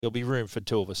There'll be room for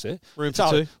two of us there. Room for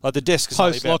two. Like the desk is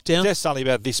Post-lockdown. The desk's only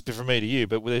about this from me to you,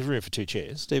 but there's room for two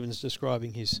chairs. Stephen's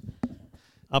describing his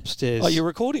upstairs. Oh, you're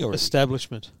recording already?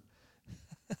 Establishment.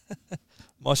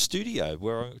 My studio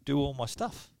where I do all my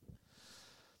stuff.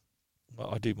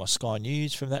 I do my Sky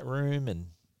News from that room, and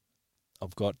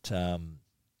I've got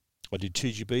I did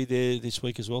 2GB there this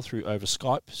week as well over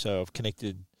Skype. So I've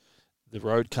connected the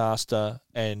Roadcaster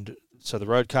and so the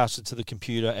Roadcaster to the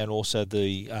computer, and also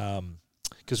the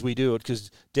because we do it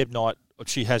because Deb Knight,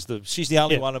 she's the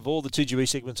only one of all the 2GB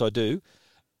segments I do.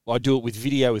 I do it with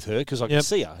video with her because I can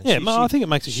see her. I think it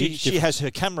makes a huge difference. She has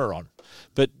her camera on,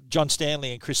 but John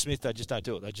Stanley and Chris Smith, they just don't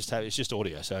do it. They just have it's just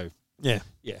audio. So yeah.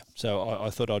 So I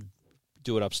thought I'd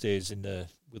do it upstairs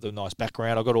with a nice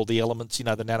background. I've got all the elements,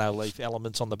 the nano leaf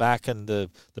elements on the back, and the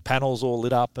panels all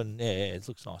lit up, and it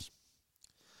looks nice.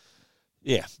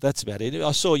 Yeah, that's about it.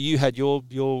 I saw you had your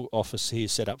office here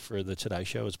set up for the Today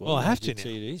Show as well. Well, I have to now.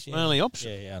 CDs, My only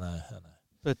option. Yeah, I know.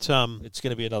 But it's going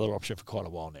to be another option for quite a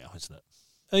while now, isn't it?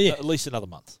 Yeah, at least another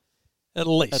month. At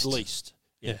least.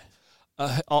 Yeah.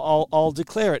 I'll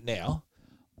declare it now.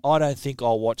 I don't think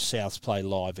I'll watch Souths play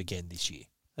live again this year.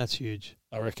 That's huge.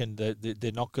 I reckon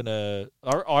they're not going to.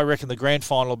 I reckon the grand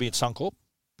final will be at Suncorp,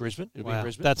 Brisbane. It'll be in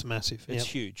Brisbane. That's massive. It's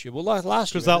huge. Well,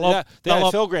 last year, the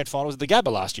AFL grand final was at the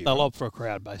Gabba last year. They'll lob for a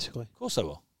crowd, basically. Of course they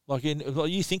will.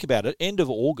 You think about it, end of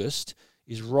August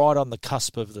is right on the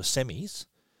cusp of the semis,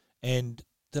 and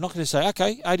they're not going to say,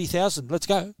 okay, 80,000, let's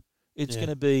go. It's going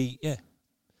to be,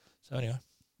 So anyway,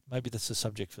 maybe that's the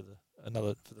subject for the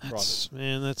private.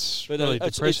 Man, that's really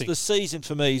depressing. The season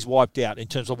for me is wiped out in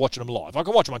terms of watching them live. I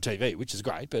can watch them on TV, which is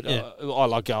great, but I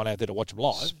like going out there to watch them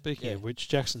live. Speaking of which,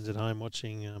 Jackson's at home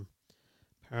watching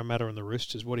Parramatta and the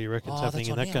Roosters. What do you reckon's happening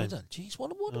in that game? Jeez, why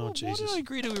did I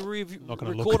agree to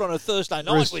record on a Thursday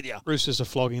night with you? Roosters are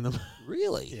flogging them.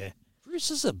 Really? Yeah.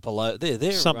 Roosters are below.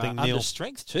 They're something under nil.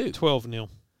 Strength too. 12-0.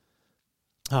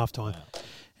 Half time. Wow.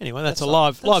 Anyway, that's a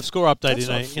live score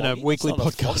update in a weekly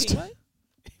podcast. Flogging,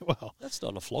 well, that's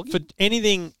not a flogging. For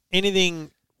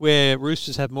anything where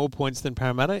Roosters have more points than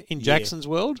Parramatta in Jackson's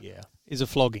world, is a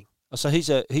flogging. Oh, so he's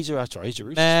a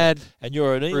Roosters mad fan. And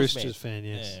you're an Eagles Roosters fan,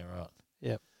 yes. Yeah, right.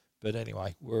 Yep. But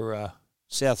anyway, we're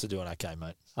Souths are doing okay,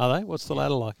 mate. Are they? What's the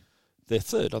ladder like? They're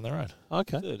third on their own.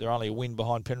 Okay. Third. They're only a win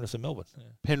behind Penrith and Melbourne. Yeah.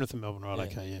 Penrith and Melbourne, right?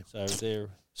 Okay, yeah. So they're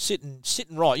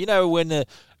sitting right. In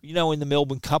the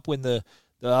Melbourne Cup when the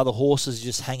other horses are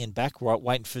just hanging back, right,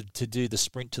 waiting to do the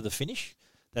sprint to the finish.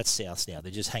 That's Souths now.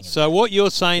 They're just hanging. So back. What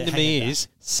you're saying to me is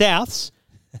Souths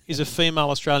is a female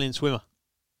Australian swimmer.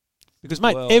 Because,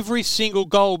 mate, every single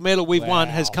gold medal we've won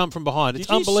has come from behind. It's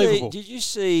unbelievable. Did you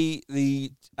see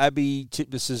the Abby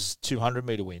Titmus's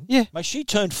 200-metre win? Yeah. Mate, she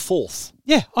turned fourth.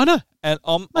 Yeah, I know. And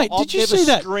Mate, did you see that? I've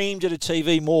never screamed at a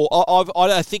TV more.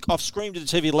 I think I've screamed at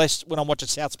the TV less when I'm watching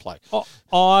Souths play.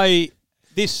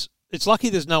 It's lucky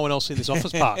there's no one else in this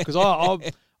office park because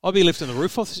I'll be lifting the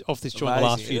roof off this joint the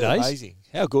last few days. Amazing.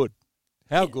 How good.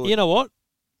 How good. You know what?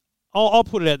 I'll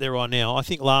put it out there right now. I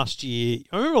think I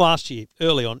remember last year,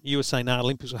 early on, you were saying,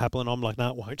 Olympics will happen, and I'm like,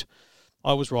 no, it won't.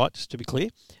 I was right, just to be clear.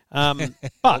 But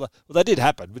well, that did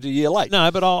happen, but a year late.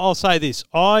 No, but I'll say this.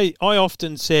 I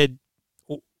often said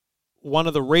one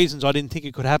of the reasons I didn't think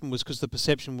it could happen was because the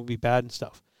perception would be bad and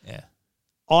stuff. Yeah.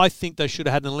 I think they should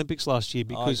have had an Olympics last year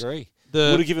because I agree.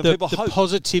 Would have given people hope.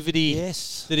 Positivity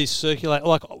that is circulating.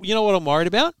 Like, you know what I'm worried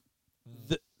about?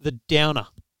 The downer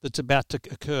that's about to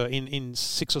occur in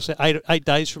 6 or 8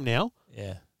 days from now.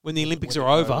 Yeah. When the Olympics are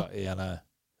over. Yeah, I know.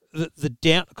 The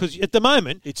down, because at the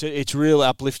moment it's real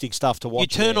uplifting stuff to watch. You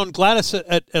turn on Gladys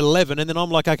at 11, and then I'm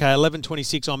like, okay,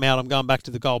 11:26, I'm out. I'm going back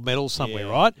to the gold medals somewhere,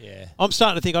 right? Yeah. I'm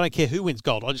starting to think I don't care who wins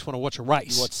gold. I just want to watch a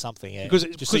race. You watch something, yeah. Because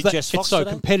it's so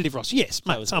competitive, Ross. Yes,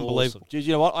 mate, it's unbelievable. Awesome.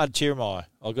 You know what? I had a tear in my eye.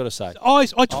 I've got to say. I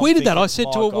tweeted that. I said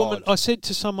to a woman. I said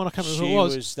to someone. I can't remember who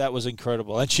it was. That was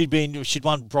incredible, and she'd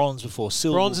won bronze before,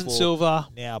 silver. Bronze and silver.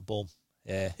 Now, boom.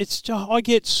 Yeah, it's just, I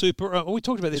get super. We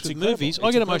talked about this with movies.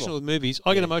 I get emotional with movies.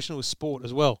 I get emotional with sport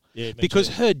as well. Yeah, because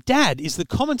her dad is the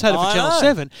commentator for Channel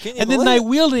 7, and then they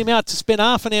wheeled him out to spend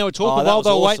half an hour talking while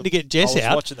they were waiting to get Jess out. I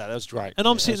was watching that. That was great. And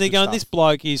I'm sitting there going, "This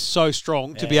bloke is so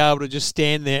strong to be able to just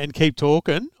stand there and keep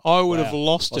talking." I would have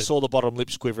lost it. I saw the bottom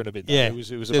lips quivering a bit. Though. Yeah, it was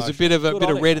there's a bit of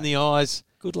red in the eyes.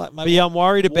 Good luck, mate. But yeah, I'm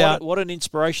worried about what an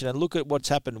inspiration. And look at what's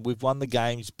happened. We've won the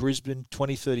games, Brisbane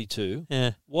 2032.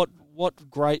 Yeah. What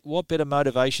better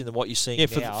motivation than what you're seeing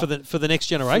now for the next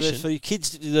generation, for your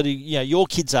kids that are your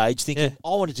kids' age, thinking, I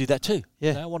want to do that too.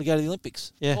 Yeah, I want to go to the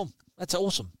Olympics. Yeah, that's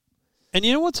awesome. And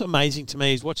you know what's amazing to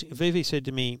me is watching. Vivi said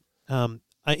to me,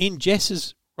 in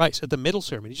Jess's race at the medal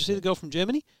ceremony, did you see the girl from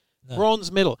Germany? No.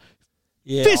 Bronze medal.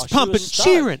 Yeah, fist pumping,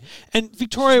 cheering, and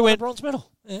Victoria went bronze medal.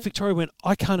 Yeah. Victoria went,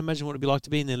 I can't imagine what it'd be like to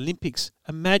be in the Olympics.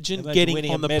 Imagine winning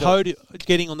getting a on the medal. podium.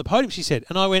 Getting on the podium, she said.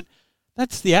 And I went,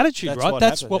 that's the attitude, That's right? what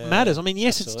That's happened, what yeah. matters. I mean,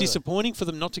 yes, Absolutely. it's disappointing for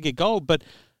them not to get gold, but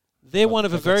they're one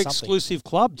of a they've got very something. exclusive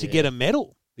club to Yeah. get a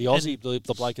medal. The Aussie,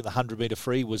 the bloke in the 100-metre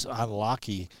free was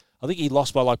unlucky. I think he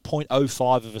lost by like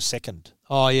 0.05 of a second.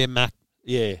 Oh, yeah, Mac.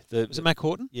 Yeah. Was it Mac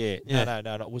Horton? Yeah. Yeah.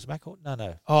 No. Was it Mac Horton?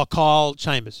 No. Oh, Kyle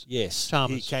Chambers. Yes.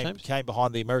 Chalmers. He came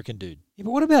behind the American dude. Yeah,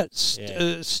 but what about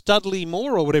Yeah. Studley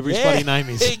Moore or whatever his bloody name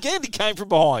is? Again, he came from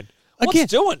behind. What's Again.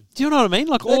 doing? Do you know what I mean?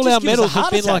 Like, That all just our gives us a medals have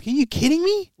heart been attack. like, are you kidding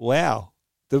me? Wow.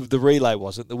 The relay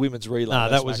wasn't. The women's relay. No,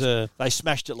 They that was smashed it. They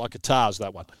smashed it like a Tars,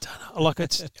 that one. Like,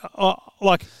 it's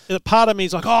like part of me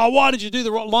is like, oh, why did you do the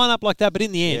lineup like that? But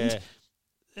in the end,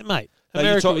 mate, No, America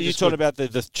you're was talking just about the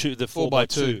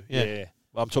 4x2. yeah.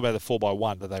 Well, I'm talking about the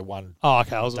 4x1 that they won. Oh,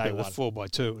 okay. I was looking Day at the one.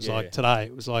 4x2. It was Yeah. like today.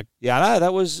 It was like Yeah, I know.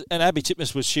 That was, and Abby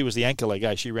Titmus was the anchor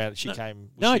leg. She ran. She came.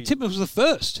 no, Titmus was the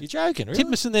first. You're joking, really?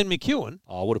 Titmus and then McEwen,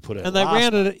 Oh, I would have put her. and they last,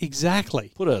 rounded mate. it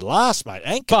exactly. Put her last, mate.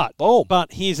 Anchor. But boom.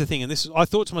 But here's the thing, and this is, I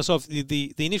thought to myself,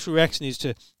 the initial reaction is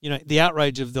to the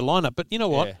outrage of the lineup. But you know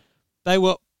what? Yeah.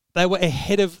 They were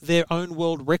ahead of their own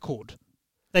world record.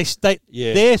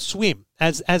 Yeah. Their swim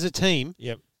as a team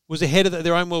Yep. was ahead of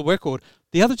their own world record.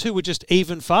 The other two were just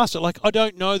even faster. Like, I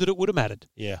don't know that it would have mattered.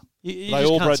 Yeah. You They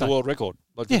just all can't broke say. the world record.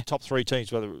 Like Yeah. the top three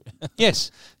teams. Whether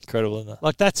Yes, incredible, isn't it?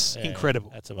 like that's Yeah, incredible.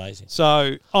 That's amazing.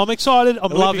 So I'm excited.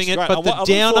 I'm loving it. Great. But I'm the looking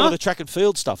forward to downer, the track and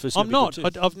field stuff. It's I'm gonna not. be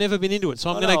good too. I've never been into it,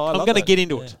 so I'm I gonna know, I I'm love gonna that. get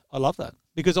into Yeah, it I love that.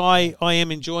 because I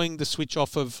am enjoying the switch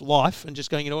off of life and just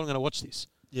going, I'm going to watch this.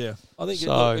 Yeah, I think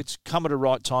So- it's come at the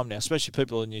right time now, especially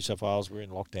people in New South Wales. We're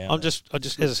in lockdown. I just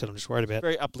as I said, I'm just worried about.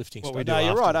 very uplifting what stuff. we do No,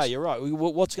 you're right. afterwards. You're right.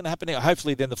 What's going to happen now?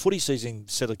 Hopefully, then the footy season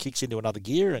sort of kicks into another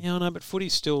gear. And Yeah, I know, but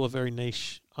footy's still a very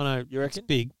niche. I know You it's reckon?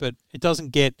 big, but it doesn't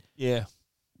get yeah,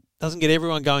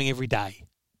 everyone going every day.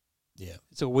 yeah.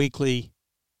 It's a weekly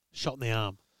shot in the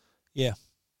arm.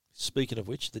 Speaking of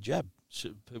which, the jab.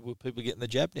 People getting the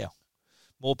jab now.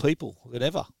 More people than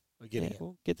ever are getting Yeah, it.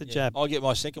 well, get the Yeah. jab. I'll get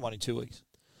my second one in 2 weeks.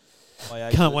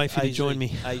 My Can't wait for you to AZ. join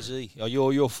me. AZ. Oh,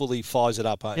 you're fully Pfizered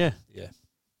up, aren't Yeah. you?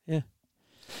 Yeah.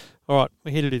 All right,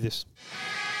 we're here to do this.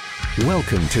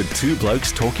 Welcome to Two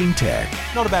Blokes Talking Tech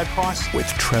Not a bad price. with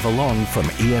Trevor Long from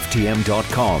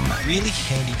EFTM.com Really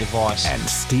handy device. and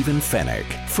Stephen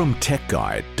Fennick from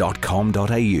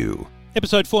TechGuide.com.au.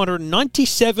 Episode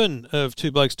 497 of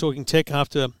Two Blokes Talking Tech.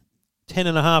 After 10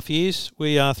 and a half years,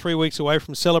 we are 3 weeks away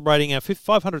from celebrating our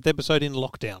 500th episode in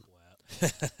lockdown.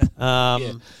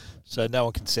 Yeah. So no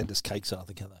one can send us cakes, I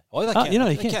think, can they? Oh, they can. You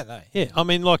They can. they? Yeah, I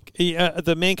mean, like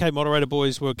the Man Cave moderator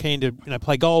boys were keen to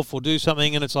play golf or do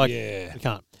something, and it's like Yeah. we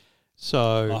can't.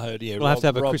 So I heard, yeah. we'll have to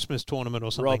have a Rob- Christmas tournament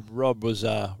or something.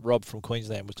 Rob from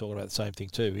Queensland was talking about the same thing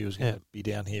too. He was going to be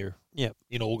down here Yep.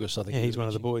 in August, I think. Yeah, he he's was one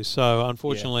of the mentioning. boys. So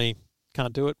unfortunately,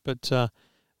 can't do it. But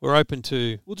we're open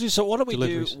to. We'll do so. Why don't we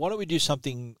Deliveries. do? Why don't we do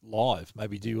something live?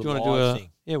 Maybe do a Do you want live to do a?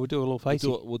 thing. Yeah, we'll do a little We'll facey.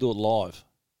 do it live.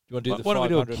 Do you want to do the Why don't we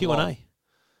do a 500 Q&A? live?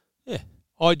 Yeah.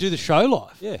 I do the show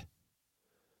live. Yeah.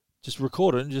 Just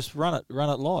record it and just run it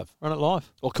live. Run it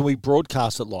live. Or can we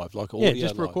broadcast it live, like audio? Yeah,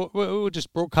 just live? record. We'll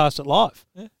just broadcast it live,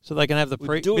 Yeah. so they can have the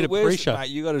We do bit it. of Where's pre-show.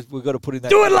 Mate, we've got to put in that.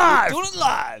 Do it live! Do it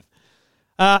live.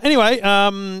 Anyway,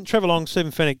 Trevor Long,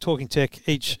 Stephen Fennick, talking tech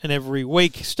each and every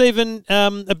week. Stephen,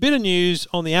 a bit of news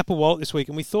on the Apple Wallet this week,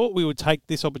 and we thought we would take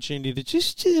this opportunity to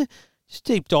just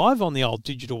deep dive on the old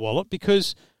digital wallet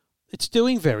because it's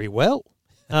doing very well.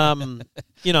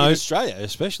 In Australia,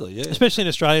 especially, yeah. Especially in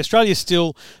Australia. Australia is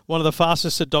still one of the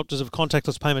fastest adopters of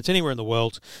contactless payments anywhere in the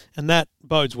world, and that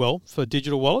bodes well for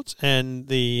digital wallets and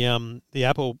the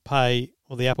Apple Pay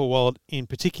or the Apple Wallet in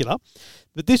particular.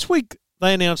 But this week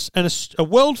they announced a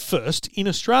world first in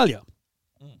Australia.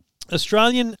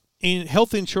 Australian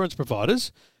health insurance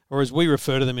providers, or as we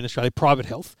refer to them in Australia, private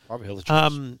health. Private health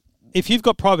insurance. If you've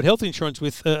got private health insurance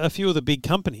with a few of the big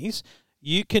companies,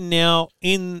 you can now,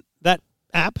 in that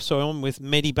app, so I'm with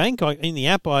Medibank, in the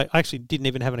app, I actually didn't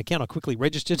even have an account. I quickly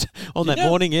registered on that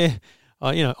morning, yeah.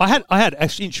 I had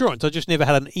actually insurance. I just never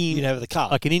had you didn't have the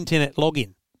card. like an internet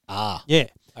login. Ah, Yeah.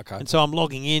 okay. And so I'm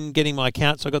logging in, getting my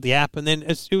account, so I got the app, and then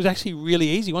it was actually really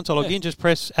easy. Once I log in, just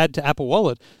press add to Apple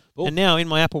Wallet. Cool. And now in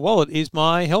my Apple Wallet is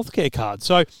my healthcare card.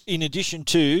 So, In addition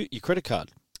to your credit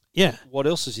card, yeah. what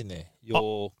else is in there?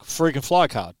 Your freaking fly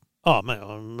card. Oh,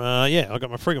 man, I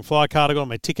got my freaking fly card. I got all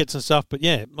my tickets and stuff. But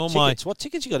yeah, all Tickets. What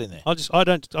tickets you got in there? I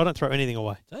don't throw anything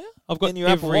away. Do you? I've got In your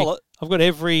Apple Wallet? I've got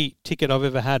every ticket I've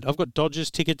ever had. I've got Dodgers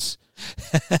tickets.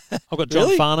 I've got John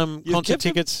Really? Farnham You've concert kept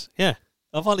them? tickets. Yeah.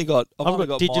 I've only got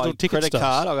got digital my ticket credit stubs.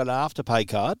 card. I've got an Afterpay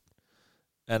card,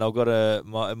 and I've got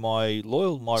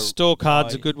my Store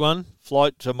card's my a good one.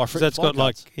 flight to my 'Cause frequent that's got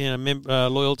flight like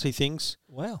cards. loyalty things.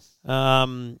 Wow.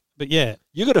 But yeah,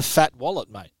 You got a fat wallet,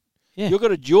 mate. yeah. I've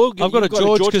got a George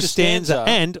Costanza,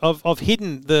 and I've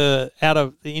hidden the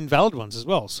invalid ones as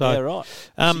well. So yeah, right.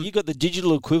 So you got the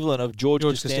digital equivalent of George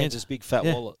Costanza's big fat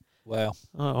Yeah. wallet. Wow.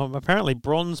 I'm apparently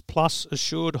bronze plus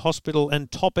assured hospital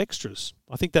and top extras.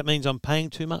 I think that means I'm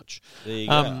paying too much. There you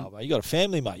go. Mate. You got a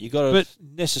family, mate. You got a but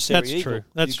necessary that's evil. true.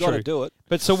 That's You've got to true. do it.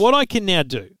 But so what I can now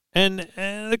do, and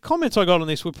the comments I got on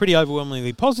this were pretty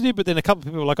overwhelmingly positive, but then a couple of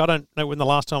people were like, I don't know when the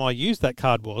last time I used that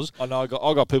card was. I know. I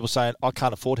got people saying I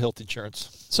can't afford health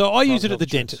insurance. So I use it Private at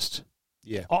the health insurance. dentist.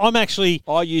 Yeah. I'm actually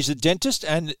I use the dentist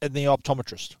and the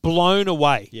optometrist. blown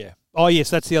away. Yeah. Oh, yes,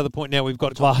 that's the other point now. We've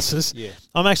got glasses. Yeah.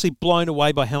 I'm actually blown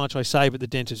away by how much I save at the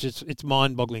dentist. It's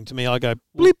mind-boggling to me. I go,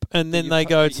 blip, and then you they pay-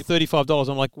 go, but it's you- $35.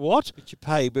 I'm like, what? But you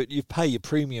pay your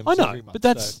premiums I know, every month. but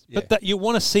that's so, yeah. but that you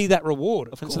want to see that reward.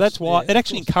 Of And course, so that's why yeah, it of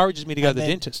actually course. encourages me to go to And the then-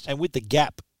 dentist. And with the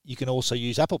Gap, you can also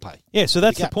use Apple Pay. Yeah, so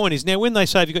that's the Gap. point is now when they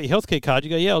say if you've got your healthcare card, you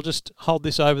go, yeah, I'll just hold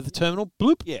this over the terminal,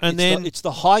 bloop, Yeah. and then it's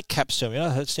the high caps term. You know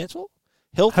what it stands for?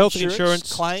 Health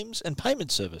insurance, claims and payment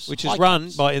service, which is High run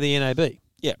caps. by the NAB.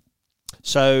 Yeah.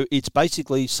 So it's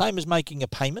basically same as making a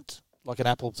payment, like an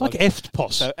Apple. It's like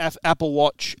EFTPOS. So Apple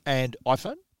Watch and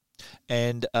iPhone,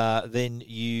 and then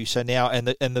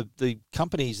the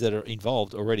companies that are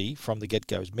involved already from the get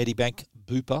go is Medibank,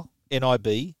 Bupa,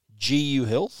 NIB, GU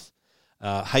Health,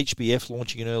 HBF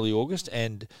launching in early August,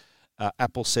 and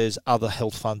Apple says other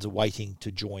health funds are waiting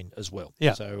to join as well.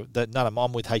 Yeah. So none of them.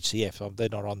 I'm with HCF. They're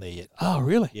not on there yet. Oh,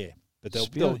 really? Yeah, but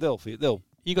Spirit. they'll.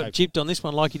 You got gypped on this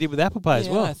one like you did with Apple Pay as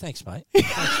Yeah, well. no, thanks, mate.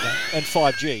 Thanks, mate. And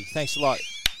 5G. Thanks a lot.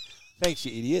 Thanks,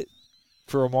 you idiot,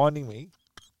 for reminding me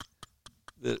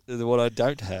that what I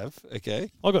don't have.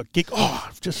 Okay. I got geek. Oh,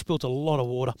 I've just spilled a lot of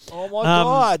water. Oh my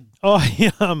God!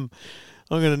 I'm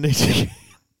going to need to.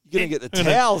 You're gonna get the I'm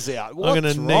gonna- towels out. What's I'm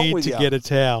going to wrong need with to you? get a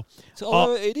towel.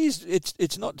 So, it is.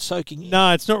 It's not soaking in.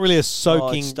 No, it's not really a Oh,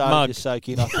 soaking it's starting mug. to soak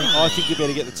in. I think you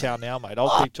better get the towel now, mate.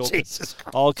 I'll keep talking. Jesus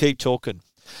Christ. I'll keep talking.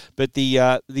 But the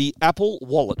Apple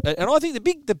Wallet, and I think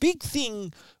the big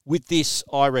thing with this,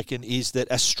 I reckon, is that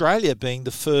Australia being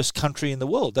the first country in the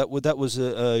world, that was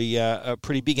a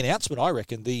pretty big announcement. I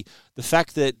reckon the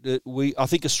fact that I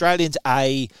think Australians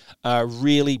are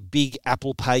really big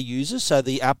Apple Pay users, so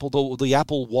the Apple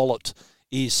Wallet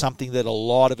is something that a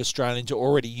lot of Australians are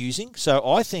already using. So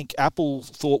I think Apple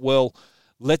thought, well,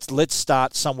 let's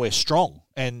start somewhere strong.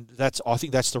 And I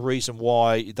think that's the reason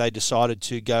why they decided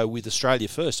to go with Australia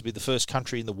first, to be the first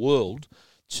country in the world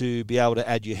to be able to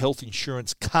add your health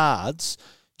insurance cards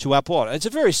to Apple Wallet. It's a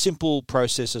very simple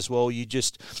process as well. You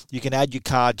can add your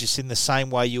card just in the same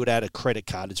way you would add a credit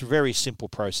card. It's a very simple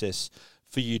process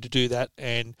for you to do that.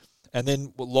 And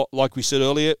then, like we said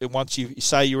earlier, once you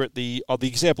say you're at the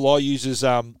example I use is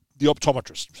the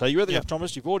optometrist. So you're at the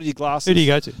optometrist, you've ordered your glasses. Who do you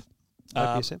go to?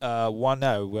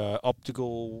 OPSM?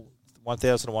 Optical.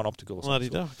 1001 Optical or Bloody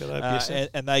something. duh, got OPSM.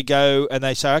 And they go and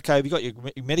they say, okay, have you got your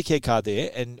Medicare card there?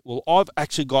 And, well, I've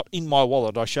actually got in my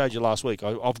wallet, I showed you last week,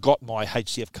 I've got my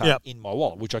HCF card Yep. in my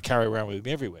wallet, which I carry around with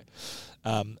me everywhere.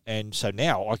 And so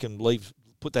now I can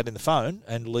put that in the phone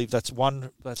and leave, that's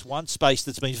one space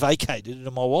that's been vacated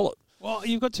into my wallet. Well,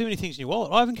 you've got too many things in your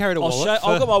wallet. I haven't carried a wallet.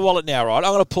 I've got my wallet now, right?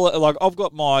 I'm going to pull it, like, I've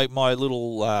got my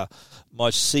little, my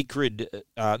secret,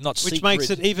 which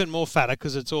makes it even more fatter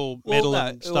because it's all metal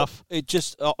and stuff. It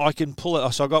just I can pull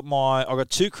it. So I got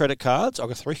 2 credit cards. I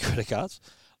got 3 credit cards.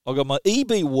 I got my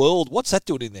EB World. What's that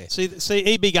doing in there? See,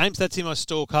 EB Games. That's in my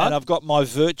store card. And I've got my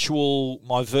virtual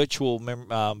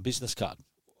business card.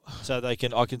 So they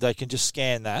can just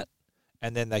scan that,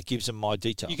 and then that gives them my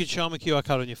details. You can show them a QR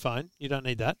code on your phone. You don't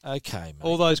need that. Okay, mate.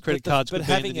 All those credit cards but could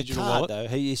be in having the digital a card, wallet.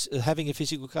 though, he is having a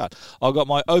physical card. I've got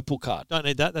my Opal card, Don't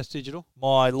need that. That's digital.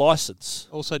 my license.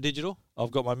 Also digital.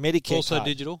 I've got my Medicare Also card,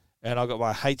 digital. and I've got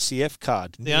my HCF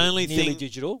card. Only nearly thing-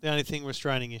 digital, The only thing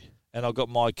restraining you. and I've got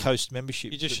my Coast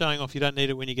membership. You're just showing off. You don't need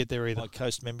it when you get there either. my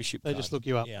Coast membership. They card. just look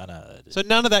you up. Yeah, I know. They do. So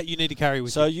none of that you need to carry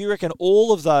with So you. you reckon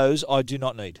all of those I do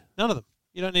not need? None of them.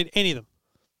 You don't need any of them.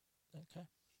 Okay.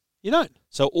 You don't.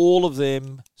 So all of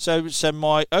them. So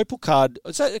my Opal card.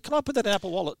 Can I put that in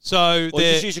Apple Wallet? So Or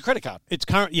just use a credit card? it's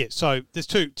current. Yeah. So there's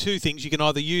two things. You can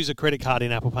either use a credit card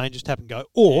in Apple Pay and just tap and go,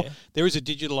 or Yeah. there is a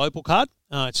digital Opal card.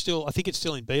 I think it's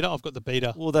still in beta. I've got the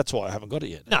beta. Well, that's why I haven't got it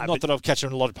yet. No, Not but- that I've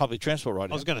catching a lot of public transport right I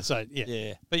now. was going to say, yeah.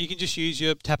 Yeah. But you can just use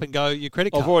your tap and go, your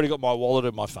credit card, I've already got my wallet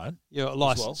and my phone. your as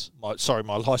license. well.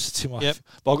 My license in my. Yep.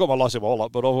 But I've got my license in my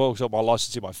wallet, but I've also got my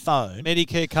license in my phone.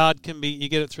 Medicare card you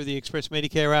get it through the Express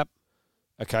Medicare app.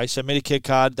 Okay, so Medicare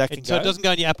card, that can So go. it doesn't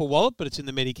go in your Apple Wallet, but it's in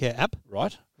the Medicare app.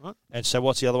 Right. Right. And so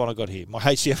what's the other one I got here? My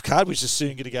HCF card, which is soon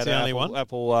going to go It's to the only Apple, one.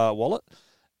 Apple Wallet,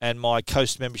 and my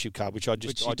Coast membership card, which I Which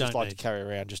just you like don't to need. carry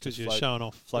around just to Because you're float, showing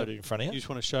off. float it in front of You you. just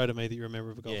want to show to me that you're a member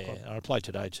of a golf Yeah, club. and I played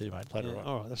today too, mate. Played Yeah, it right.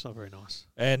 all right, that's not very nice.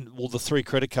 And the 3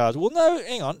 credit cards. Well, no,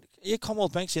 hang on. Yeah,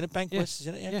 Commonwealth Bank's in it. Bankwest Yeah. is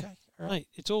in it. Yeah, Yeah. okay. All right. Mate,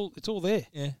 it's all there.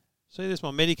 Yeah. See, there's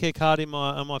my Medicare card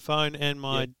on my phone and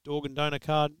my organ donor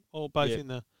card, all both Yeah. in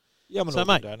the. Yeah, I'm an So,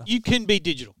 organ mate, donor. you can be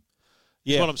digital.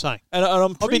 Yeah. That's what I'm saying. And I'm I've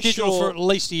been pretty digital sure for at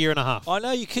least a year and a half. I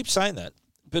know you keep saying that,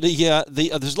 but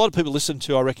there's a lot of people listening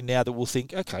to, I reckon, now that will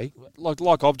think, okay,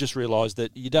 like I've just realised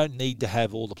that you don't need to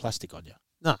have all the plastic on you.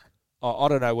 No, I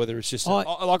don't know whether it's just I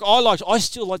I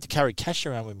still like to carry cash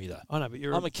around with me though. I know, but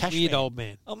you're I'm a cash weird man. old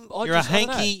man. I You're just- a I don't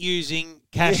know. hanky using,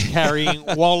 cash carrying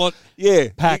wallet. Yeah,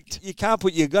 packed. You can't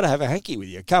put. You've got to have a hanky with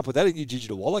you. You can't put that in your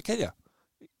digital wallet, can you?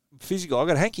 Physical. I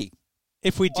got a hanky. I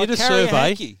If we did a carry survey,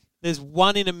 hanky. there's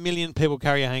 1 in a million people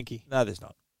carry a hanky. No, there's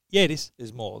not. Yeah, it is.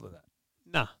 There's more than that.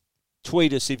 Nah.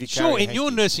 Tweet us if you carry Sure, a in your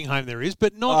hanky. nursing home there is,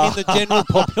 but not in the general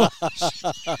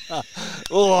population.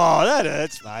 Oh, that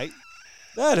hurts, mate.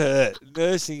 That hurt.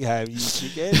 Nursing home, you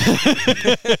chicken.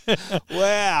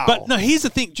 Wow. But no, here's the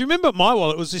thing. Do you remember my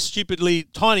wallet was this stupidly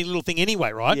tiny little thing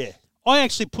anyway, right? Yeah. I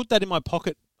actually put that in my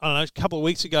pocket, I don't know, a couple of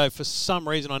weeks ago for some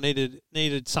reason I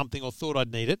needed something or thought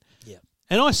I'd need it. Yeah.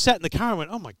 And I sat in the car and went,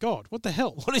 oh my God, what the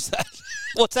hell? What is that?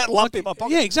 What's that lump in my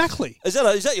pocket? Yeah, exactly. Is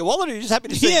that your wallet or are you just happy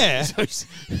to see Yeah. it?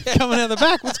 Coming out the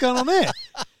back, what's going on there?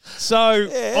 So,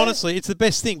 Yeah. honestly, it's the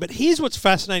best thing. But here's what's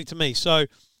fascinating to me. So,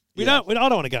 I don't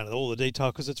want to go into all the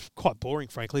detail because it's quite boring,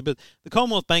 frankly. But the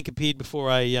Commonwealth Bank appeared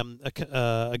before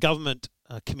a government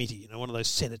committee, one of those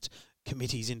Senate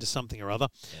committees into something or other,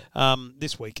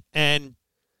 this week, and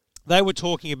they were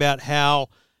talking about how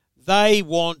they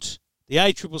want the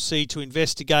ACCC to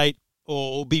investigate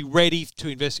or be ready to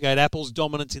investigate Apple's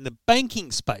dominance in the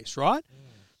banking space, right?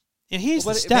 And here's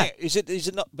the stat. Is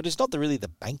it not? But it's not really the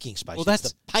banking space. Well, it's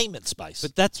that's- the payment space.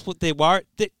 But that's what they're worried.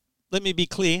 Let me be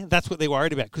clear. That's what they're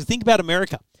worried about. Because think about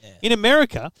America. Yeah. In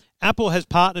America, Apple has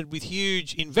partnered with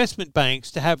huge investment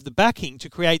banks to have the backing to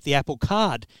create the Apple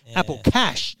Card, Apple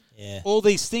Cash, Yeah. all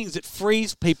these things that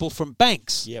frees people from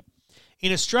banks. Yep.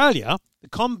 In Australia, the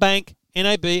CommBank,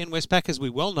 NAB, and Westpac, as we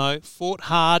well know, fought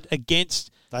hard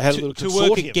against They had a to little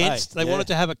work consortium, against. eh? They wanted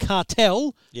to have a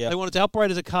cartel. Yeah. They wanted to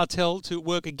operate as a cartel to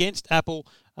work against Apple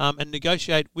and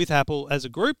negotiate with Apple as a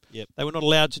group. Yep. They were not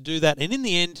allowed to do that, and in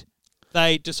the end,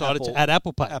 they decided Apple- to add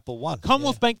Apple Pay. Apple One.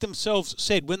 Commonwealth Bank themselves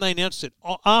said when they announced it,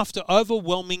 after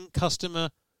overwhelming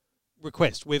customer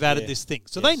request, we've added Yeah. this thing.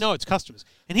 So Yes. they know it's customers.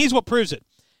 And here's what proves it.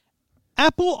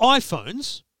 Apple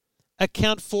iPhones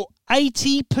account for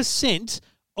 80%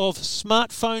 of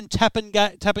smartphone tap and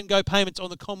go payments on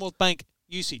the Commonwealth Bank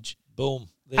usage. Boom.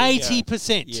 There you go.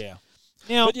 80%. Yeah.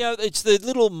 Now, But it's the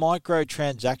little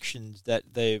microtransactions that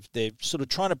they're sort of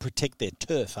trying to protect their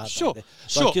turf, aren't Sure, they?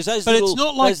 sure. Because those But it's little,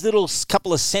 not like- those little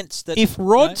couple of cents that if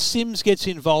Rod Sims gets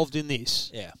involved in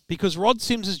this, Yeah. because Rod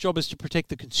Sims' job is to protect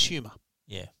the consumer,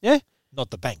 yeah, yeah,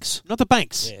 not the banks. not the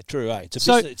banks. Yeah, true. It's a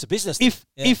So business. It's a business. thing.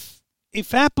 Yeah.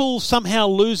 If Apple somehow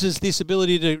loses this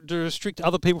ability to restrict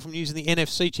other people from using the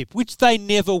NFC chip, which they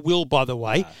never will, by the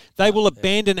way, they will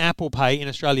abandon Apple Pay in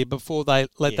Australia before they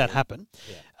let that happen.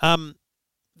 Yeah.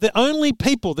 The only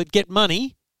people that get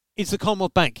money is the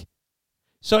Commonwealth Bank.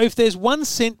 So if there's 1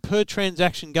 cent per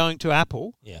transaction going to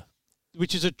Apple, Yeah.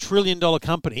 which is $1 trillion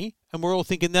company, and we're all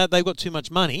thinking that they've got too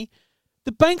much money,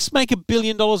 the banks make $1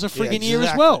 billion a friggin' year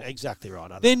as well. Exactly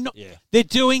right. I know. They're not. Yeah. They're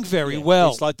doing very Yeah.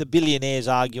 well. It's like the billionaires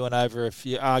arguing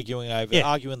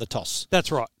the toss.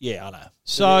 That's right. Yeah, I know.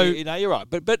 So- you're right.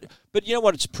 But you know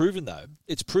what? It's proven though.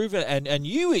 It's proven, and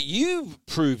you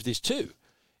proved this too.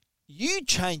 You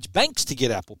change banks to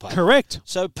get Apple Pay. Correct.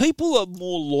 So people are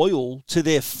more loyal to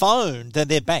their phone than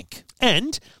their bank.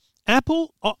 And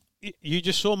Apple, you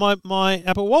just saw my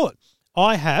Apple Wallet.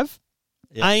 I have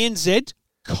Yep. ANZ,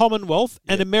 Commonwealth,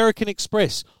 and American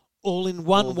Express all in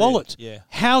one All there, wallet. yeah.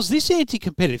 How's this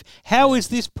anti-competitive? How is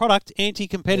this product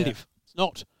anti-competitive? It's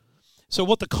not. So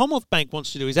what the Commonwealth Bank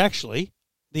wants to do is actually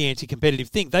the anti-competitive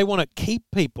thing. They want to keep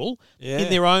people in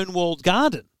their own walled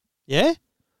garden. Yeah?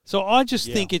 So I just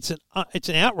think it's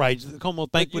an outrage that the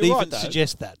Commonwealth Bank But would you're even right, though.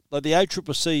 suggest that. Like the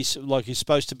ACCC, is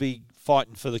supposed to be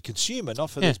fighting for the consumer, not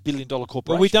for Yeah. this billion-dollar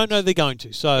corporation. Well, we don't know they're going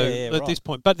to. So Yeah, at right. this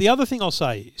point, but the other thing I'll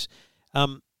say is,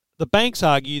 the banks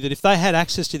argue that if they had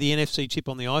access to the NFC chip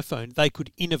on the iPhone, they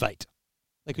could innovate.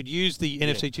 They could use the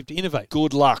NFC chip to innovate.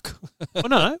 Good luck. Well,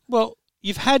 no. Well,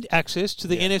 you've had access to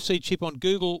the Yeah. NFC chip on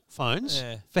Google phones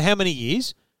Yeah. for how many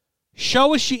years?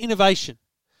 Show us your innovation.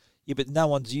 Yeah, but no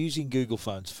one's using Google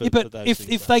phones for, Yeah, for but those if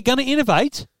things. they're going to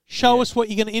innovate, show Yeah. us what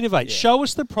you're going to innovate. Yeah. Show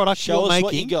us the product Show you're us making.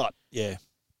 what you got. Yeah.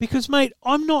 Because, mate,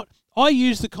 I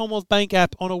use the Commonwealth Bank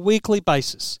app on a weekly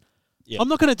basis. Yeah. I'm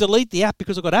not going to delete the app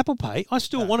because I've got Apple Pay. I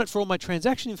still No. want it for all my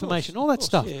transaction information, all that Of course,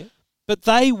 stuff. yeah. But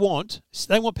they want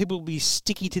people to be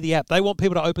sticky to the app. They want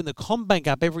people to open the CommBank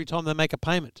app every time they make a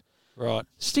payment. Right.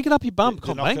 Stick it up your bum,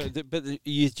 They're not CommBank. gonna- but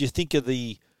you think of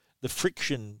the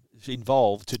friction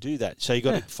involved to do that. So you've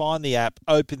got Yeah. to find the app,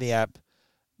 open the app.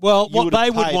 Well, You what would have they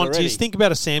would paid want already. is think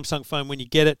about a Samsung phone when you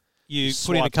get it. You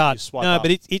put in a swipe- card. you swipe No, up.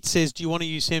 but it says, do you want to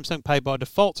use Samsung Pay by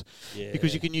default? Yeah.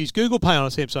 Because you can use Google Pay on a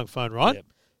Samsung phone, right? Yep.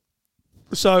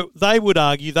 So they would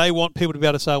argue they want people to be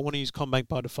able to say, I want to use CommBank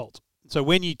by default. So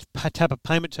when you tap a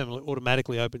payment terminal, it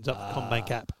automatically opens up the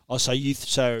CommBank app, Oh, so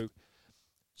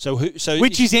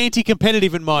which is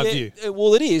anti-competitive in my view.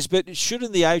 Well, it is, but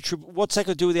shouldn't the what's that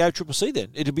got to do with the ACCC then?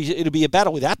 It'll be a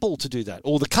battle with Apple to do that,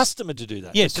 or the customer to do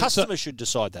that. Yes, the customer should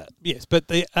decide that. Yes, but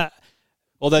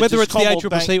Or they whether just it's the Commonwealth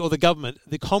ACCC Bank- or the government,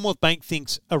 the Commonwealth Bank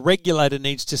thinks a regulator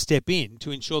needs to step in to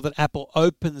ensure that Apple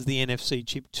opens the NFC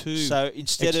chip to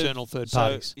external third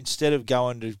parties. Instead of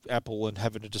going to Apple and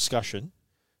having a discussion,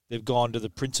 they've gone to the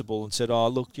principal and said, "Oh,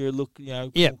 look,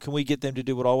 Yeah. can we get them to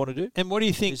do what I want to do?" And what do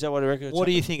you think? Is that what I reckon? What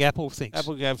do you think Apple thinks?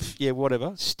 Apple go, yeah,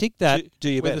 whatever. Stick that Do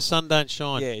your where the best. sun don't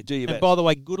shine. Yeah, do your And best. by the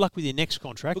way, good luck with your next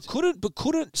contract. But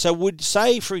couldn't. So would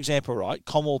say, for example, right?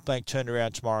 Commonwealth Bank turned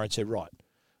around tomorrow and said, right,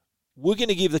 we're going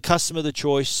to give the customer the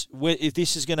choice. If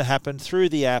this is going to happen through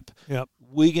the app, Yep.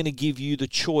 we're going to give you the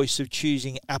choice of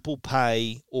choosing Apple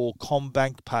Pay or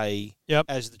CommBank Pay Yep.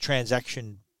 as the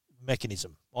transaction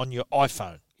mechanism on your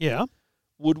iPhone. Yeah.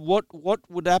 What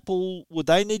would Apple? Would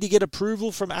they need to get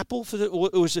approval from Apple for or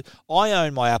was it? I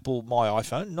own my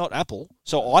iPhone, not Apple,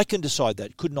 so I can decide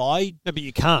that. Couldn't I? No, but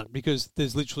you can't because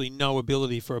there's literally no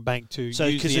ability for a bank to use the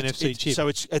NFC chip. So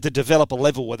it's at the developer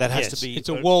level where that has Yes, to be. it's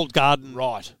a walled garden.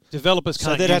 Right. Developers So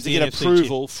can't they'd use have to the get NFC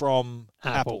approval from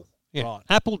chip. Apple. Yeah. Right.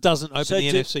 Apple doesn't open So the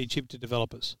do- NFC chip to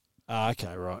developers.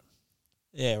 Okay, right.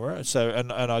 Yeah, right. So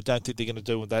and I don't think they're going to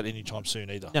do that anytime soon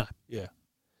either. No. Yeah.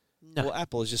 No. Well,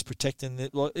 Apple is just protecting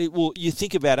it. Well, you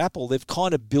think about Apple; they've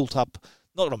kind of built up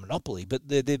not a monopoly, but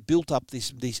they've built up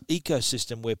this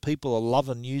ecosystem where people are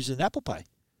loving using Apple Pay.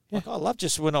 Yeah. Like I love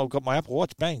just when I've got my Apple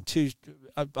Watch, bang,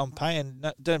 I'm paying.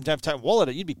 Don't have to take my wallet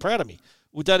out. You'd be proud of me.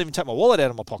 We don't even take my wallet out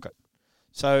of my pocket.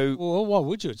 So Well, why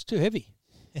would you? It's too heavy.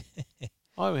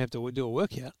 I would have to do a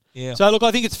workout. yeah, So look,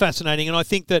 I think it's fascinating, and I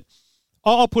think that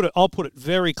I'll put it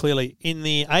very clearly in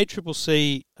the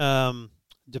ACCC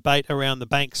debate around the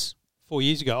banks 4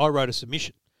 years ago. I wrote a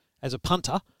submission as a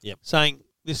punter, Yep. saying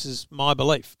this is my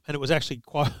belief, and it was actually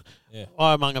quite. Yeah.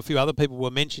 I, among a few other people,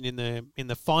 were mentioned in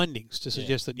the findings to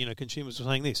suggest that consumers were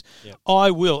saying this. Yep.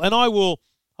 I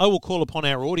will call upon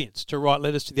our audience to write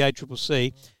letters to the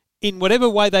ACCC. In whatever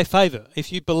way they favour.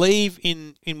 If you believe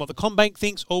in what the CommBank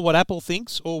thinks or what Apple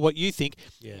thinks or what you think,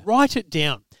 Yeah. write it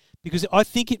down. Because I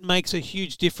think it makes a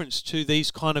huge difference to these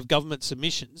kind of government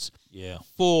submissions yeah.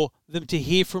 for them to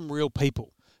hear from real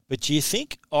people. But do you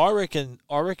think? I reckon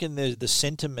the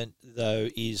sentiment though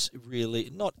is really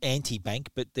not anti-bank,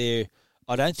 but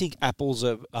I don't think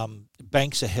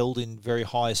banks are held in very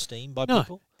high esteem by No.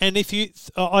 people. And if you,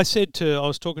 I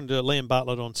was talking to Liam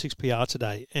Bartlett on 6PR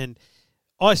today, and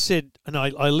I said, and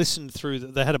I listened through,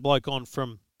 they had a bloke on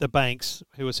from the banks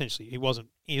who essentially, he was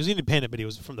independent, but he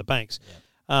was from the banks,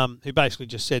 who basically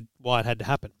just said why it had to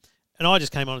happen. And I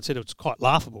just came on and said it's quite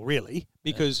laughable, really,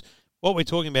 because what we're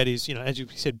talking about is, as you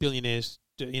said, billionaires,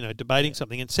 debating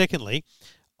something. And secondly,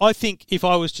 I think if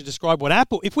I was to describe what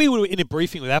Apple, if we were in a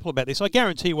briefing with Apple about this, I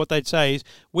guarantee you what they'd say is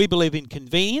we believe in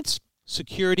convenience,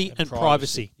 security, and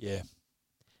privacy. Yeah.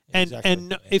 And Exactly.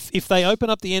 and if they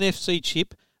open up the NFC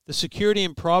chip, the security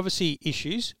and privacy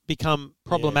issues become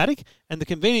problematic, and the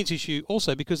convenience issue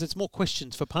also, because there's more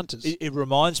questions for punters. It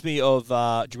reminds me of, do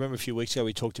you remember a few weeks ago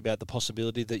we talked about the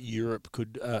possibility that Europe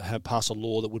could pass a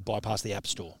law that would bypass the App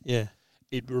Store? Yeah.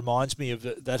 It reminds me of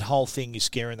that whole thing is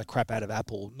scaring the crap out of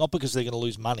Apple, not because they're going to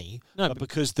lose money, No, but but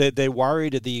because they're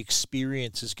worried that the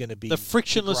experience is going to be The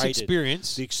frictionless degraded.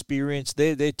 experience. The experience,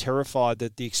 they're terrified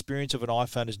that the experience of an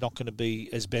iPhone is not going to be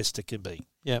as best it can be.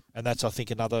 Yeah. And that's, I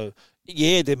think, another,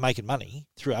 they're making money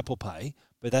through Apple Pay,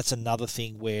 but that's another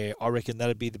thing where I reckon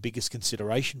that'd be the biggest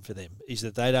consideration for them, is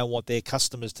that they don't want their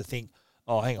customers to think,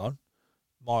 oh, hang on,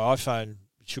 my iPhone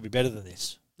should be better than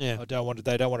this. Yeah. They don't want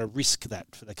to risk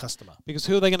that for the customer. Because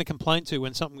who are they going to complain to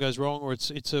when something goes wrong or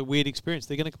it's a weird experience?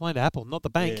 They're going to complain to Apple, not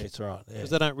the bank, Yeah, that's right. Yeah. because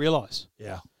they don't realise.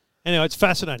 Yeah. Anyway, it's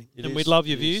fascinating, It and is, we'd love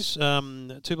your it views.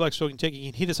 Two Blokes Talking Tech.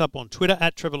 You can hit us up on Twitter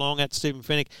 @Trevor Long, @Stephen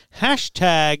Fennick,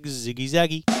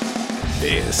 #ZiggyZaggy.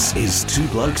 This is Two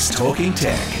Blokes Talking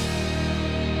Tech.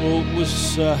 Well,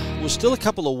 we're still a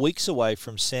couple of weeks away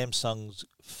from Samsung's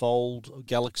Fold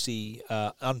Galaxy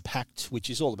Unpacked, which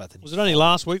is all about the. Was it only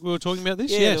last week we were talking about this?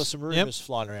 Yeah, yes. there were some rumours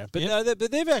flying around, but Yep. no,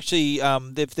 they've actually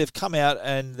they've come out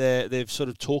and they've sort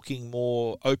of talking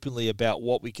more openly about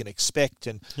what we can expect.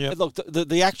 And Yep. and look,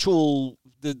 the actual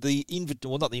not the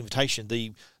invitation,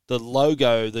 the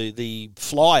logo, the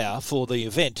flyer for the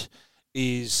event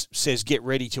says get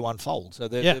ready to unfold. So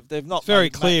they've not It's very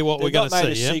made- clear what they've we're gonna not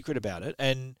made see, a yeah. secret about it.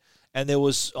 And there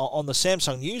was on the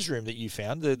Samsung newsroom that you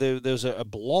found there was a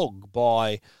blog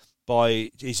by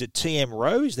is it TM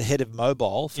Rowe, who's the head of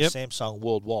mobile for Yep. Samsung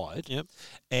worldwide. Yep.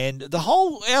 And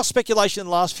our speculation in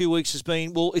the last few weeks has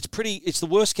been, well, it's the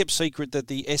worst kept secret that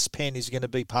the S Pen is going to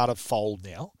be part of Fold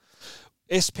now.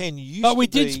 S Pen used But we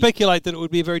to be, did speculate that it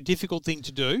would be a very difficult thing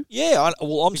to do. Yeah, I'm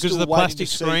Because still of the waiting plastic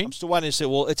to see, screen? I'm still waiting to see.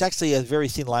 Well, it's actually a very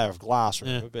thin layer of glass,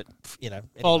 remember, but anyway.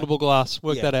 Foldable glass.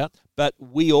 Work Yeah. that out. But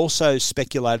we also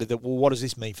speculated that, well, what does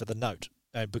this mean for the Note?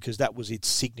 Because that was its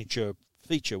signature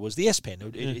feature, was the S Pen.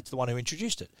 It's the one who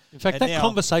introduced it. In fact, And that now-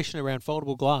 conversation around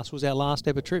foldable glass was our last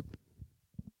ever trip.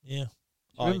 Yeah.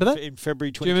 Remember in, that? In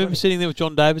February Do you 2020. remember sitting there with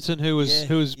John Davidson, who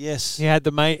was Yes. he had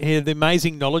the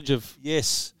amazing knowledge of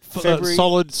Yes. February.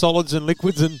 solids and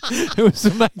liquids, and it was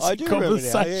an amazing I do remember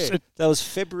now, conversation. yeah. That was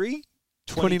February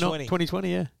 2020. 2020,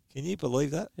 yeah. Can you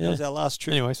believe that? Yeah. That was our last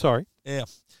trip. Anyway, sorry. Yeah.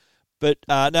 But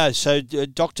no, so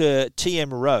Dr.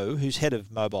 TM Rowe, who's head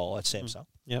of mobile at Samsung,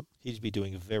 Yep. he'd be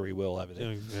doing very well over there.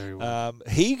 Doing very well.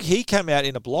 He came out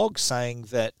in a blog saying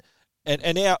that,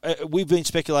 and now we've been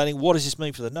speculating, what does this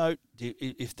mean for the Note?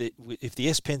 If the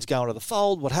S Pen's going to the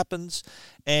Fold, what happens?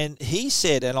 And he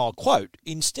said, and I'll quote,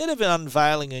 instead of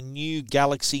unveiling a new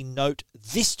Galaxy Note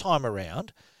this time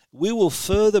around, we will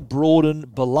further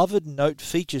broaden beloved Note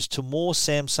features to more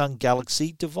Samsung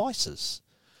Galaxy devices.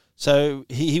 So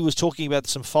he was talking about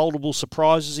some foldable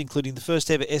surprises, including the first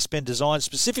ever S Pen designed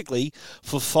specifically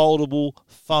for foldable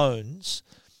phones.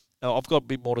 Now, I've got a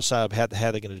bit more to say about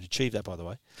how they're going to achieve that, by the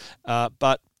way.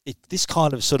 But this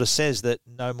kind of sort of says that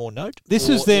no more Note.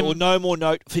 Or no more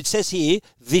Note. It says here,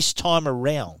 this time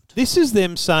around. This is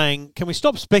them saying, can we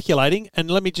stop speculating and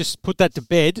let me just put that to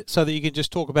bed so that you can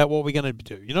just talk about what we're going to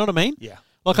do? You know what I mean? Yeah.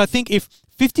 Like, I think if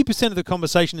 50% of the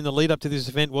conversation in the lead up to this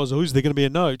event was, who's there going to be a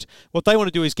Note? What they want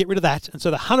to do is get rid of that. And so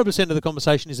the 100% of the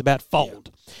conversation is about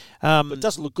Fold. But it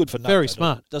doesn't look good for Note. Very though,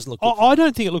 smart. It doesn't look good. I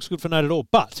don't think it looks good for Note at all.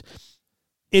 But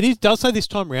it does say this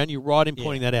time around. You're right in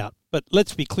pointing that out. But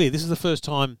let's be clear. This is the first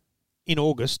time in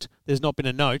August there's not been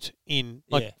a Note in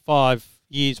 5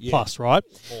 years plus, right?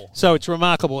 More. So it's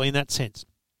remarkable in that sense.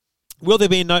 Will there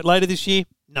be a Note later this year?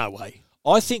 No way.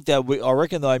 I think I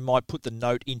reckon they might put the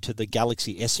Note into the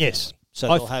Galaxy S family. Yes. So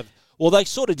they'll have. Well, they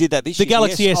sort of did that this The year.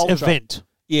 Galaxy S Ultra. event.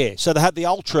 Yeah. So they had the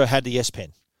Ultra had the S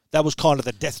Pen. That was kind of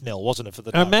the death knell, wasn't it, for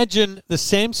the Note? Imagine the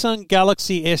Samsung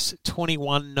Galaxy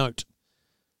S21 Note.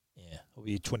 Yeah. It'll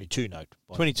be a 22 Note.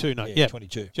 22 Note, yeah.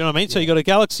 22. Do you know what I mean? So you got a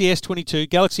Galaxy S22,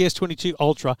 Galaxy S22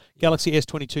 Ultra, Galaxy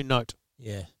S22 Note.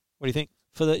 Yeah. What do you think?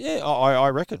 I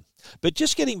reckon. But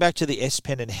just getting back to the S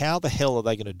Pen and how the hell are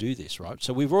they going to do this, right?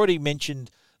 So we've already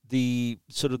mentioned the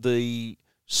sort of the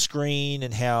screen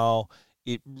and how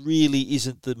it really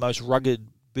isn't the most rugged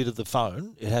bit of the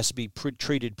phone. It has to be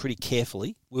treated pretty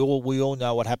carefully. We all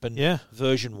know what happened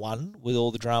version 1 with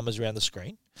all the dramas around the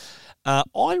screen.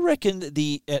 I reckon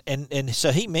and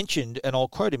so he mentioned, and I'll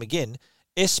quote him again,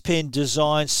 S Pen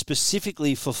designed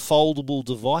specifically for foldable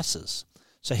devices.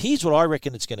 So here's what I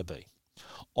reckon it's going to be.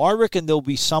 I reckon there'll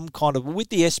be some kind of, with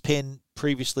the S Pen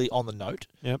previously on the Note,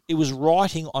 it was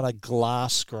writing on a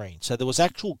glass screen. So there was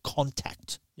actual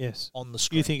contact on the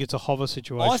screen. You think it's a hover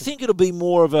situation? I think it'll be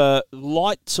more of a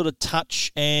light sort of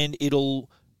touch and it'll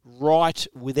write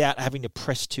without having to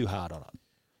press too hard on it.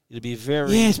 It'll be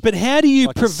very... Yes, but how do you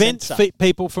like prevent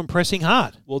people from pressing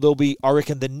hard? Well, there'll be, I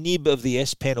reckon the nib of the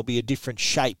S Pen will be a different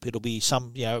shape. It'll be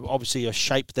some, obviously a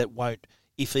shape that won't,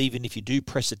 even if you do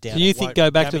press it down. Do you think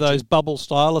go back to those bubble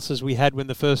styluses we had when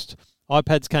the first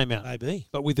iPads came out? Maybe.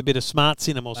 But with a bit of smarts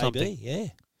in them or something. Maybe, yeah.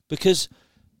 Because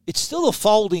it's still a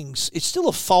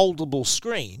foldable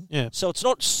screen. Yeah. So it's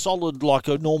not solid like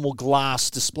a normal glass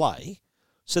display.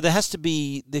 So there couldn't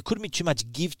be too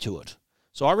much give to it.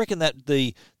 So I reckon that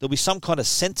there'll be some kind of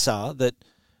sensor that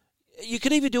you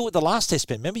could even do it with the last S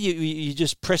Pen. Remember, you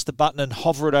just press the button and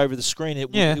hover it over the screen.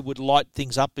 It would light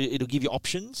things up. It'll give you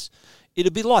options.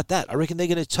 It'll be like that. I reckon they're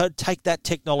going to take that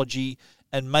technology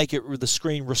and make it with the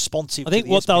screen responsive. I think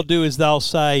what they'll do is they'll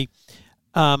say,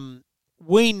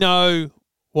 we know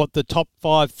what the top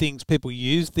 5 things people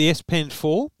use the S Pen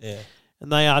for,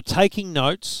 and they are taking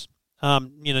notes,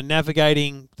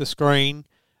 navigating the screen,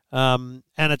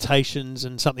 annotations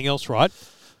and something else, right?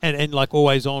 And like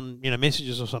always on,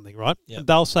 messages or something, right? Yep. And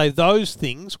they'll say those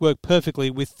things work perfectly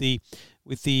with the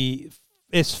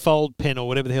S Fold pen or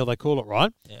whatever the hell they call it,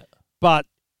 right? Yeah. But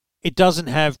it doesn't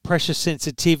have pressure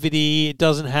sensitivity. It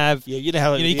doesn't have. Yeah, you know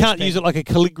how you can't use it like a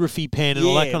calligraphy pen and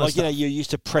all that kind of stuff. You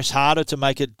used to press harder to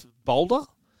make it bolder.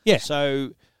 Yeah.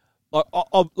 So,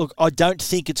 look, I don't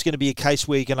think it's going to be a case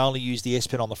where you can only use the S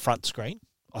Pen on the front screen.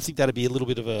 I think that'd be a little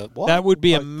bit of a what? That would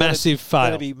be a massive fail.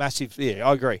 That'd be massive. Yeah,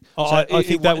 I agree. I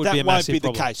think that would be a massive That won't be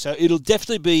problem. the case. So it'll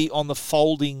definitely be on the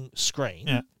folding screen.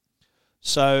 Yeah.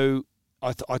 So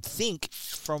I think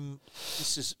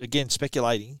this is again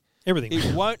speculating. Everything.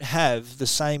 It won't have the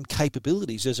same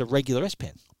capabilities as a regular S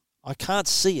Pen. I can't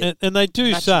see it. And they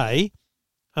do matching. say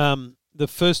the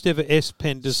first ever S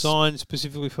Pen designed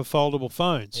specifically for foldable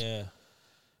phones. Yeah.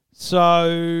 So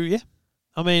yeah,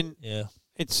 I mean, Yeah.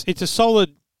 it's a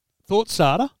solid thought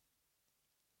starter,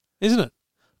 isn't it?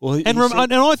 Well,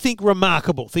 And I think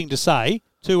remarkable thing to say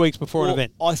 2 weeks before an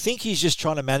event. I think he's just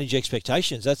trying to manage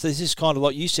expectations. This is kind of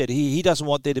like you said. He doesn't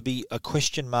want there to be a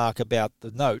question mark about the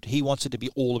Note. He wants it to be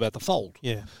all about the Fold.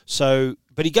 Yeah. So,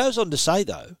 but he goes on to say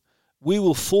though, we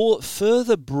will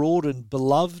further broaden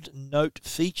beloved Note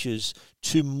features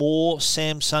to more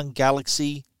Samsung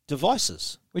Galaxy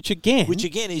devices. Which again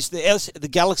is the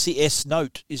Galaxy S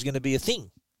Note is going to be a thing.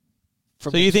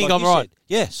 So you think I'm right? Said.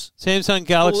 Yes. Samsung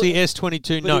Galaxy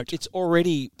S22 But Note. it's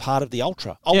already part of the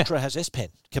Ultra. Ultra has S Pen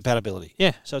compatibility.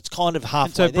 Yeah. So it's kind of halfway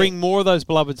And so bring there. more of those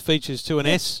beloved features to an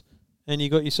S, and you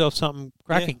got yourself something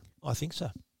cracking. Yeah, I think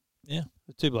so. Yeah.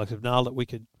 The two blokes have nailed it. We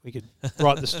could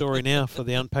write the story now for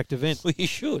the Unpacked event. We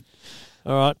should.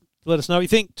 All right. Let us know what you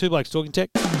think. Two Blokes Talking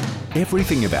Tech.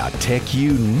 Everything about tech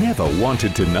you never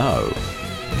wanted to know.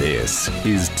 This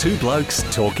is Two Blokes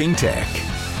Talking Tech.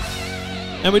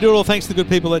 And we do it all thanks to the good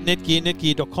people at Netgear,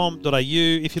 netgear.com.au.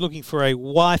 If you're looking for a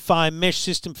Wi-Fi mesh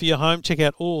system for your home, check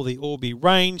out all the Orbi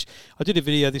range. I did a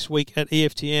video this week at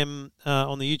EFTM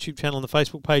on the YouTube channel and the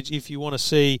Facebook page if you want to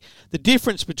see the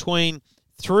difference between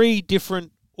three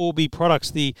different Orbi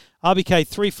products, the RBK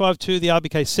 352, the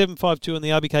RBK 752 and the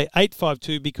RBK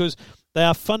 852, because they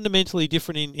are fundamentally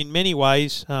different in many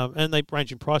ways, and they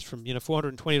range in price from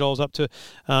 $420 up to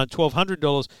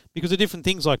 $1,200 because of different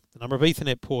things like the number of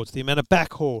Ethernet ports, the amount of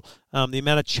backhaul, the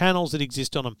amount of channels that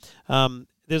exist on them.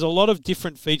 There's a lot of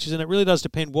different features, and it really does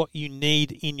depend what you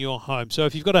need in your home. So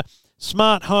if you've got a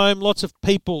smart home, lots of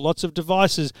people, lots of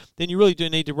devices, then you really do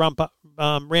need to ramp up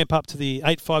to the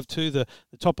 852, the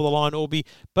top-of-the-line Orbi.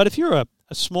 But if you're a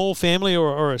small family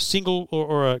or a single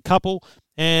or a couple,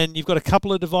 and you've got a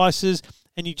couple of devices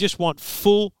and you just want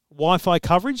full Wi-Fi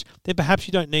coverage, then perhaps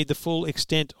you don't need the full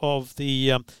extent of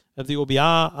the Orbi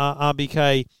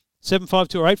RBK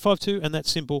 752 or 852, and that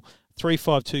simple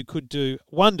 352 could do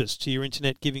wonders to your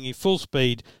internet, giving you full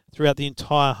speed throughout the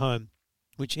entire home,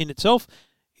 which in itself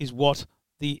is what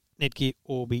the Netgear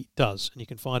Orbi does. And you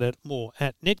can find out more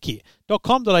at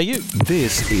netgear.com.au.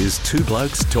 This is Two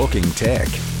Blokes Talking Tech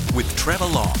with Trevor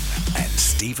Long and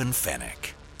Stephen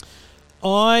Fennick.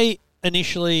 I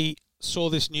initially saw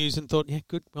this news and thought, yeah,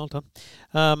 good, well done.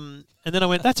 And then I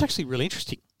went, that's actually really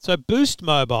interesting. So Boost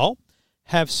Mobile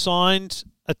have signed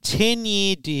a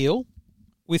 10-year deal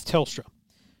with Telstra.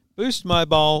 Boost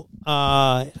Mobile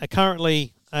are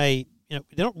currently they're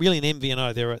not really an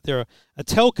MVNO. They're a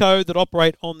telco that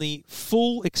operate on the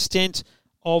full extent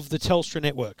of the Telstra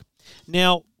network.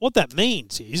 Now, what that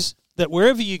means is that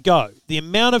wherever you go, the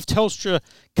amount of Telstra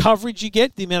coverage you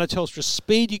get, the amount of Telstra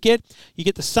speed you get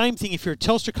the same thing if you're a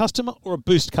Telstra customer or a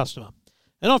Boost customer.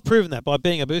 And I've proven that by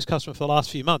being a Boost customer for the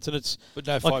last few months. And it's But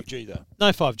no 5G, though.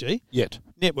 No 5G. Yet.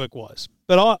 Network-wise.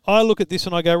 But I look at this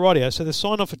and I go, rightio, so they're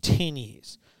signed off for 10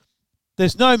 years.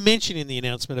 There's no mention in the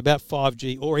announcement about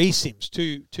 5G or eSIMs,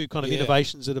 two kind of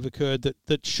innovations that have occurred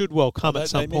that should well come at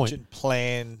some they point. mentioned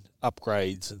plan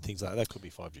upgrades and things like that. That could be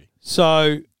 5G.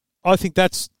 So I think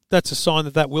that's a sign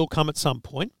that will come at some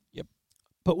point. Yep.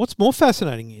 But what's more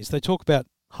fascinating is they talk about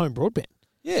home broadband.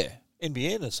 Yeah.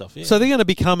 NBN and stuff, yeah. So they're going to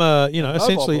become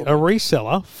essentially a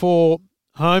reseller for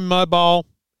home mobile,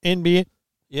 NBN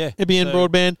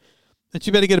broadband, that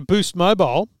you better get a Boost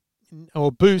Mobile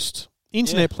or Boost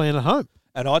internet plan at home.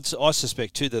 And I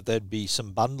suspect, too, that there'd be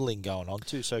some bundling going on,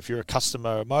 too. So if you're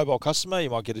a mobile customer, you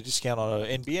might get a discount on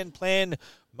an NBN plan,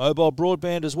 mobile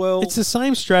broadband as well. It's the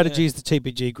same strategy as the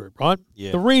TPG group, right?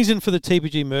 Yeah. The reason for the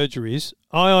TPG merger is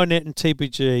iiNet and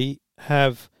TPG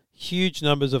have huge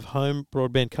numbers of home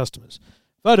broadband customers.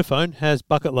 Vodafone has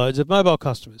bucket loads of mobile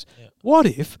customers. Yeah. What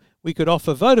if we could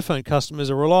offer Vodafone customers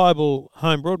a reliable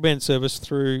home broadband service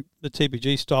through the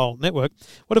TPG-style network?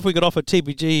 What if we could offer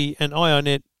TPG and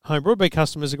iiNet home broadband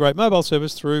customers a great mobile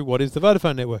service through what is the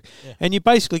Vodafone network. Yeah. And you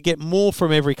basically get more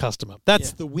from every customer. That's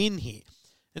Yeah. the win here.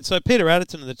 And so Peter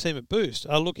Adderton and the team at Boost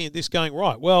are looking at this going,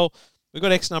 right, well, we've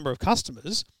got X number of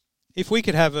customers. If we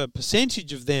could have a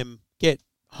percentage of them get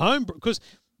home, because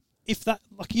if that,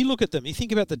 like you look at them, you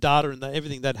think about the data and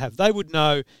everything they'd have, they would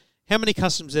know how many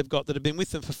customers they've got that have been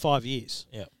with them for 5 years.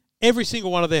 Yeah. Every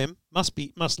single one of them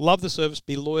must love the service,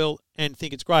 be loyal, and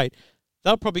think it's great.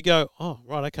 They'll probably go, oh,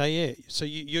 right, okay, yeah. So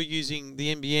you're using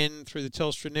the NBN through the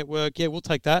Telstra network. Yeah, we'll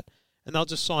take that. And they'll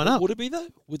just sign up. Would it be though?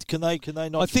 Can they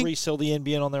not resell the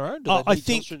NBN on their own? Do they I need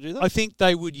think Telstra to do that? I think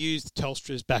they would use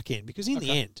Telstra's back end because in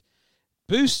the end,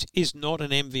 Boost is not an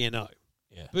MVNO.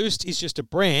 Yeah. Boost is just a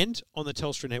brand on the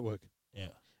Telstra network. Yeah.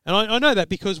 And I know that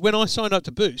because when I signed up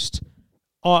to Boost,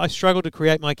 I struggled to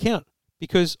create my account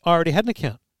because I already had an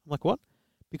account. I'm like, what?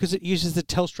 Because it uses the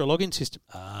Telstra login system.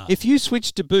 If you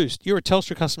switch to Boost, you're a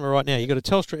Telstra customer right now. You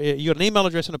got an email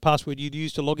address and a password you'd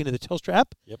use to log into the Telstra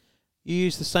app. Yep. You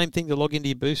use the same thing to log into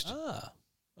your Boost. Okay.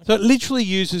 So it literally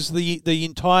uses the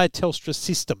entire Telstra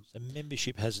system. So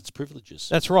membership has its privileges.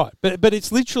 That's right. But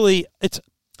it's literally,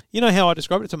 you know how I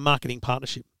describe it? It's a marketing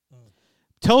partnership.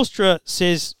 Telstra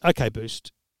says, okay,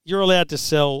 Boost, you're allowed to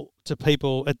sell to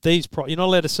people at these price. You're not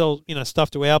allowed to sell, stuff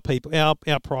to our people,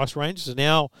 our price ranges and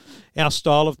our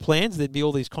style of plans. There'd be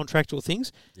all these contractual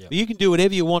things. Yep. But you can do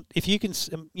whatever you want. If you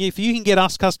can get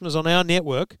us customers on our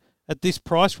network at this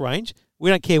price range, we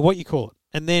don't care what you call it.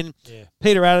 And then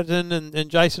Peter Adderton and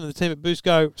Jason and the team at Boost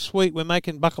go, sweet, we're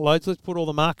making bucket loads. Let's put all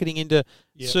the marketing into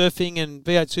surfing and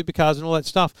V8 supercars and all that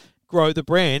stuff. Grow the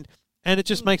brand. And it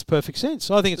just makes perfect sense.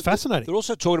 So I think it's fascinating. They're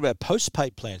also talking about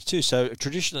postpaid plans too. So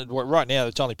traditionally, right now,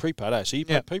 it's only prepaid. So you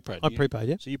pay prepaid. I prepaid,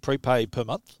 yeah. So you prepay per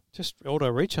month? Just auto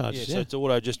recharge, So it's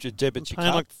auto, just your debits, your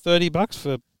paying card. like $30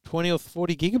 for 20 or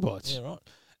 40 gigabytes. Yeah, right.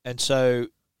 And so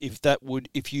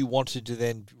if you wanted to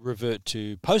then revert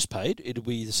to postpaid, it'll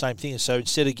be the same thing. So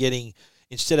instead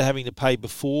of having to pay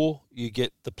before you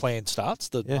get the plan starts,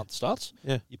 the month starts,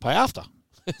 you pay after.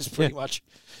 It's pretty much.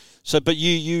 So, but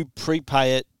you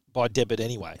prepay it by debit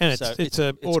anyway, and it's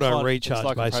an auto recharge it's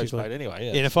like basically. A postpaid anyway,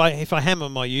 and if I hammer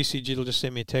my usage, it'll just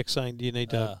send me a text saying, "Do you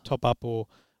need to top up or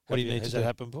what do you need to do?" Has that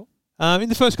happened before? In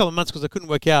the first couple of months, because I couldn't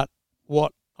work out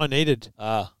what I needed.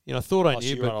 I thought I knew,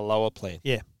 so you're on a lower plan.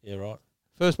 Yeah, right.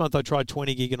 First month I tried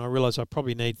 20 gig, and I realised I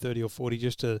probably need 30 or 40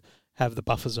 just to have the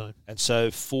buffer zone. And so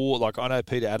I know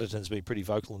Peter Adderton's been pretty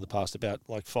vocal in the past about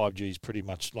 5G is pretty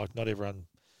much not everyone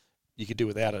you could do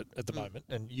without it at the moment,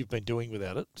 and you've been doing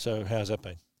without it. So how's that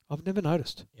been? I've never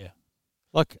noticed.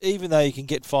 Yeah. Even though you can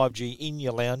get 5G in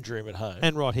your lounge room at home.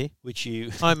 And right here. Which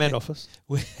you... Home and office.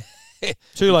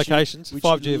 2 locations,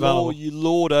 5G available. You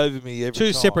lord over me every time.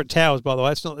 2 separate towers, by the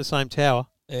way. It's not the same tower.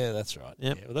 Yeah, that's right.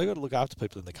 Yep. Yeah, well, they've got to look after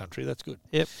people in the country. That's good.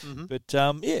 Yep. Mm-hmm.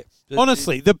 But,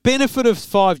 honestly, the benefit of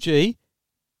 5G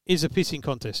is a pissing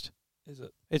contest. Is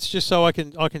it? It's just so I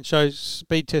can show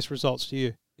speed test results to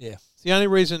you. Yeah. It's the only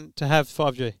reason to have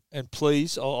 5G. And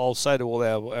please, I'll say to all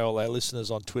our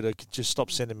listeners on Twitter, just stop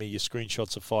sending me your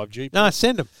screenshots of 5G. No,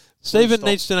 send them. Stephen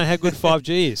needs to know how good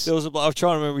 5G is. I'm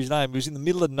trying to remember his name. He was in the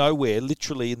middle of nowhere,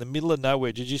 literally in the middle of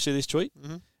nowhere. Did you see this tweet?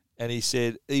 Mm-hmm. And he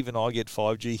said, even I get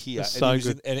 5G here. That's so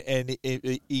good. And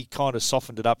he kind of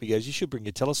softened it up. He goes, you should bring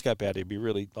your telescope out here. It'd be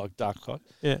really dark.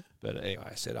 Yeah. But anyway,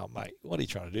 I said, oh, mate, what are you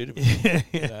trying to do to me?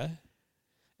 Yeah.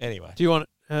 Anyway. Do you want...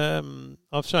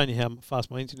 I've shown you how fast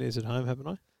my internet is at home, haven't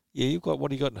I? Yeah, you've got, what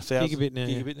do you got in 1,000? Gigabit now.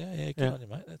 Gigabit now? Yeah, good on you,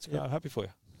 mate. That's good. I'm happy for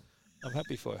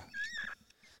you.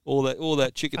 All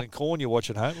that chicken and corn you watch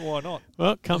at home, why not?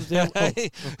 Well, it comes down.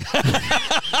 It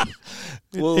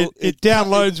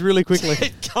downloads really quickly.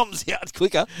 It comes out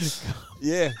quicker.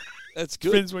 Yeah, that's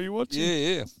good. Depends what you're watching.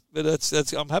 Yeah. But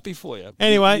that's I'm happy for you.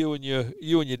 Anyway, you and your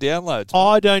downloads.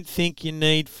 I don't think you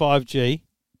need 5G.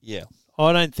 Yeah.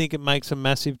 I don't think it makes a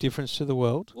massive difference to the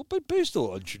world. Well, but Boost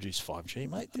will introduce 5G,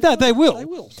 mate. No, they will. They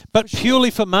will. But purely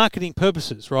for marketing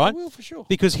purposes, right? They will, for sure.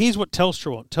 Because here's what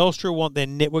Telstra want. Telstra want their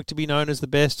network to be known as the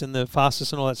best and the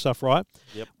fastest and all that stuff, right?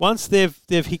 Yep. Once they've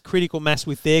hit critical mass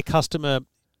with their customer,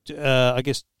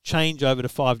 change over to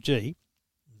 5G,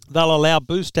 they'll allow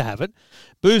Boost to have it.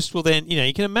 Boost will then,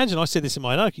 you can imagine, I said this in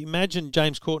my note, imagine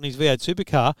James Courtney's V8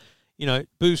 supercar,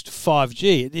 Boost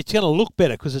 5G. It's going to look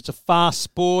better because it's a fast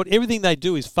sport. Everything they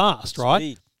do is fast, right?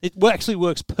 Speed. It actually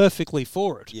works perfectly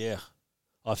for it. Yeah.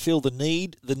 I feel the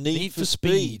need for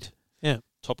speed. Yeah.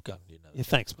 Top Gun, you know. Yeah,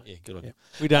 thanks, mate. Yeah, good on you.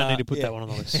 We don't need to put that one on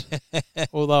the list.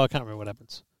 Although I can't remember what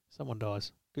happens. Someone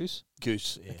dies. Goose.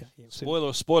 Goose. Yeah. Okay, yeah,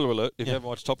 Spoiler alert! If Yeah. you haven't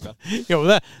watched Top Gun, Yeah,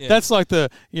 well, Yeah. that's like the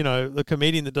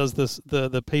comedian that does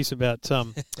the piece about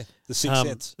The Sixth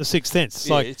Sense. The Sixth Sense. It's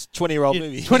Yeah, like it's 20-year-old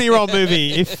movie. 20-year-old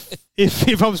movie.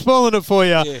 If I'm spoiling it for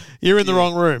you, Yeah. you're in the Yeah,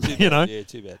 wrong room. Too You know. bad. Yeah,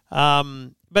 too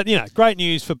bad. But great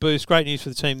news for Boost. Great news for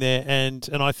the team there, and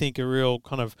I think a real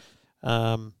kind of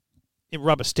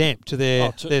rubber stamp to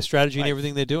their strategy and mate,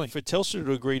 everything they're doing. For Telstra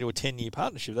to agree to a 10-year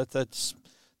partnership, that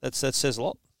says a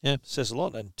lot. Yeah, says a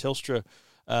lot. And Telstra,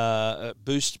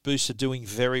 Boost are doing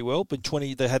very well. But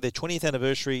they had their 20th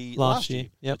anniversary last year.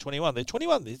 Yep. 21. They're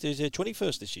 21. They're their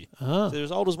 21st this year. Ah. They're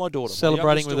as old as my daughter.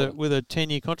 Celebrating with a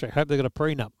 10-year contract. Hope they got a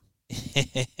prenup.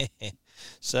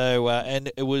 So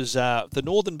and it was the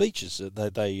Northern Beaches.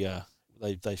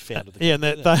 They founded. And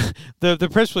the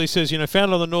press release says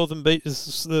founded on the Northern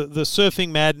Beaches, the surfing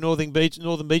mad Northern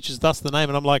Beaches. Thus the name.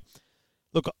 And I'm like,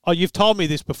 look, you've told me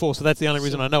this before, so that's the only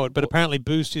reason I know it. But apparently,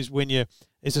 Boost is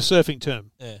it's a surfing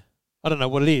term. Yeah. I don't know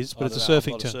what it is, but it's a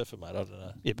surfing term. I'm not a surfer, mate. I don't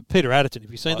know. Yeah, but Peter Adderton,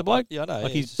 have you seen the bloke? Yeah, I know. Like yeah,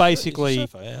 he's basically, he's a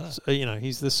surfer, yeah, I know.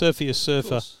 he's the surfiest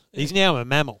surfer. Yeah. He's now a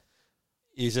mammal.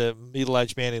 He's a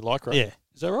middle-aged man in Lycra. Yeah.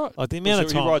 Is that right? Like the amount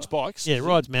of time he rides bikes. Yeah,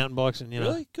 rides mountain bikes and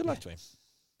Really? Good luck to him.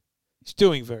 He's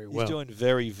doing very well. He's doing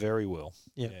very, very well.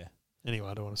 Yeah. Anyway,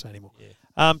 I don't want to say anymore.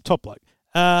 Yeah. Top bloke.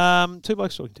 Two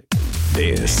blokes talking tech.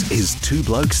 This is Two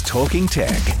Blokes Talking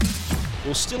Tech.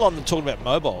 Well, still on talking about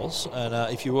mobiles, and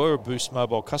if you were a Boost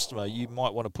mobile customer, you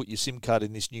might want to put your SIM card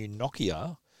in this new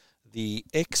Nokia, the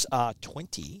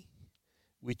XR20,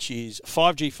 which is a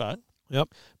 5G phone.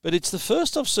 Yep. But it's the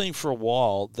first I've seen for a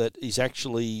while that is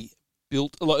actually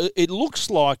built. It looks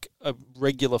like a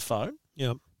regular phone.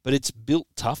 Yep. But it's built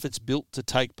tough. It's built to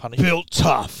take punishment. Built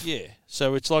tough. Yeah.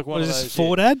 So it's like one What of is those. this,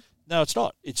 Ford ad? No, it's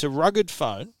not. It's a rugged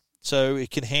phone, so it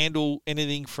can handle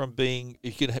anything from being.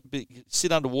 You can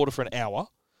sit underwater for an hour.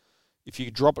 If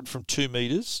you drop it from 2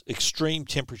 meters, extreme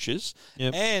temperatures,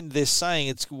 and they're saying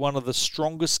it's one of the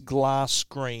strongest glass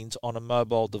screens on a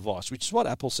mobile device, which is what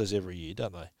Apple says every year,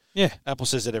 don't they? Yeah. Apple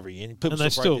says that every year. And, people And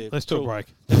they still break.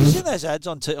 Have you seen those ads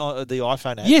on the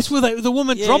iPhone ads? Yes, where the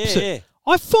woman drops it. Yeah.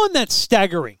 I find that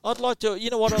staggering. I'd like to. You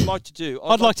know what I'd like to do?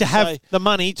 I'd like to have the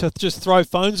money to just throw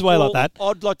phones away like that.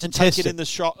 I'd like to take it in the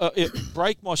shop,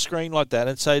 break my screen like that,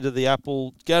 and say to the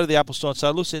Apple, go to the Apple store and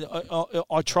say, listen,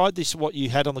 I tried this, what you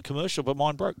had on the commercial, but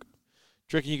mine broke. Do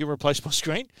you reckon you can replace my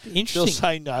screen? Interesting. They'll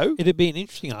say no. It'd be an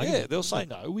interesting argument. Yeah, they'll say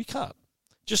no, we can't.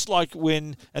 Just like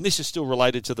when, and this is still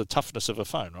related to the toughness of a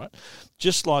phone, right?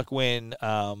 Just like when,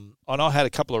 and I had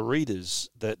a couple of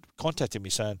readers that contacted me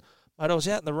saying, mate, I was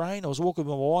out in the rain. I was walking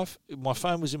with my wife. My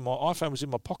iPhone was in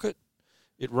my pocket.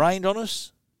 It rained on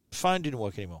us. Phone didn't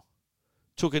work anymore.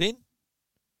 Took it in.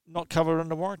 Not covered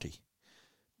under warranty.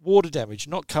 Water damage.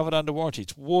 Not covered under warranty.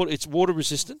 It's water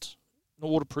resistant, not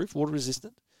waterproof. Water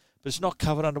resistant, but it's not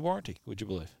covered under warranty. Would you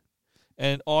believe?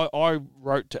 And I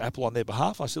wrote to Apple on their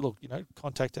behalf. I said, look,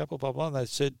 contact Apple, blah blah. And they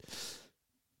said,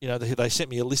 they sent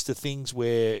me a list of things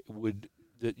where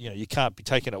you can't be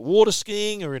taken at water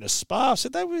skiing or in a spa. I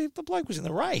said the bloke was in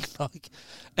the rain.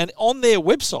 And on their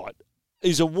website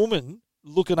is a woman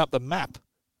looking up the map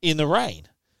in the rain.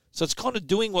 So it's kind of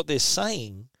doing what they're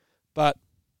saying, but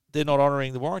they're not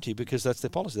honouring the warranty because that's their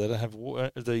policy. They don't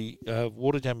have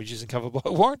water damage isn't covered by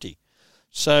warranty.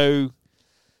 So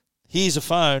here's a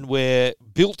phone where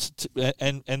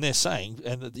and they're saying,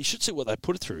 and you should see what they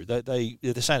put it through.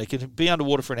 They're saying it can be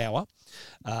underwater for an hour,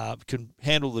 can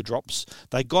handle the drops.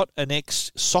 They got an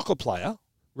ex-soccer player,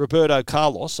 Roberto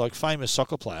Carlos, like famous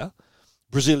soccer player,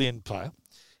 Brazilian player,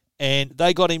 and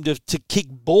they got him to kick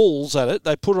balls at it.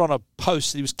 They put it on a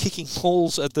post. He was kicking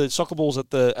soccer balls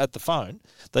at the phone.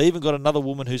 They even got another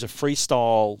woman who's a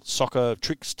freestyle soccer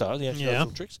trickster. She does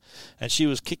all tricks, and she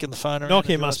was kicking the phone around.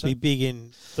 Nokia must be big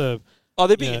in the. Oh,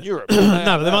 they're big in Europe. No,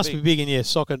 but they must be big in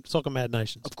soccer mad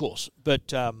nations. Of course,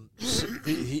 but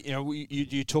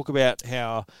you talk about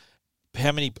how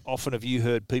many often have you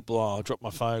heard people, I dropped my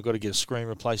phone, I've got to get a screen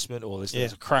replacement, or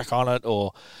there's a crack on it,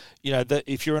 or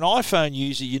if you're an iPhone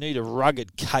user, you need a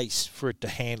rugged case for it to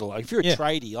handle. Like if you're a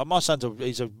tradie, like my son's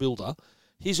he's a builder,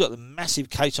 he's got the massive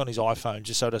case on his iPhone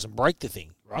just so it doesn't break the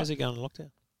thing. Right? How's he going on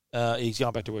lockdown? He's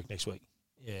going back to work next week.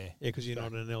 Yeah, because you're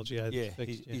not an LGA. Yeah,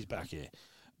 he's back. Yeah,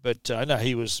 but no,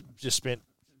 he was just spent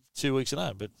 2 weeks at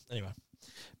home. But anyway,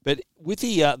 but with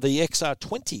the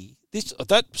XR20.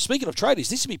 Speaking of tradies,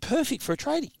 this would be perfect for a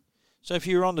tradie. So if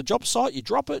you're on the job site, you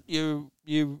drop it, you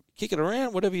kick it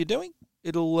around, whatever you're doing,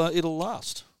 it'll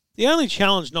last. The only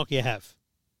challenge Nokia have: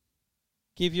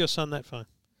 give your son that phone.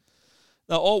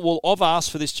 Now, I've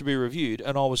asked for this to be reviewed,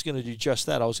 and I was going to do just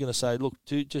that. I was going to say, look,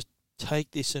 just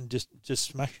take this and just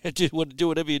smash it, do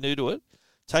whatever you do to it.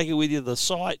 Take it with you to the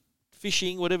site,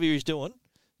 fishing, whatever he's doing,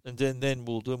 and then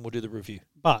we'll do the review.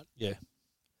 But Yeah.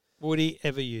 would he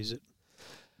ever use it?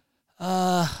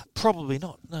 Probably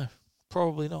not. No,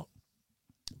 probably not.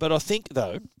 But I think,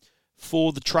 though,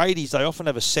 for the tradies, they often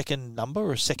have a second number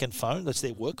or a second phone. That's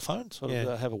their work phone. Sort of,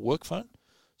 they have a work phone.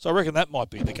 So I reckon that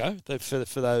might be the go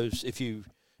for those.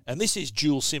 And this is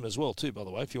dual SIM as well, too, by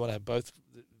the way, if you want to have both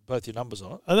your numbers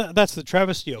on it. That's the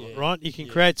travesty of it, right? You can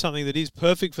create something that is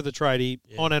perfect for the tradie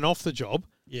on and off the job,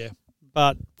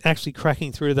 but actually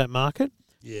cracking through to that market.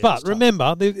 Yeah, but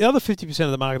remember, the other 50%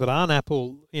 of the market that aren't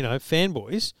Apple,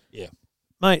 fanboys,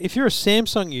 mate, if you're a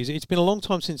Samsung user, it's been a long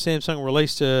time since Samsung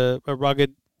released a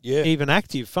rugged, even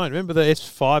active phone. Remember the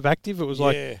S5 Active? It was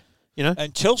like,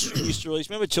 And Telstra used to release.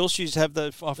 Remember Telstra used to have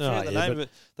I forget the name of it.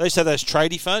 They used to have those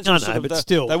tradie phones. But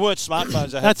still. They weren't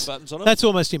smartphones. They had buttons on them. That's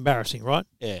almost embarrassing, right?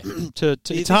 Yeah.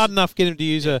 It's hard enough getting him to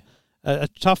use a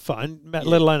tough phone, let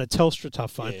alone a Telstra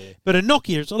tough phone. Yeah. But a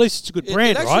Nokia, at least it's a good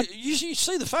brand, right? You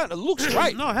see the phone. It looks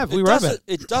great. No, I have. We wrote about it.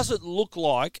 It doesn't look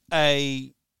like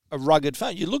a rugged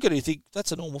phone. You look at it and think,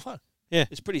 that's a normal phone. Yeah.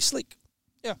 It's pretty slick.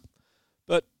 Yeah.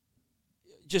 But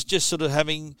just sort of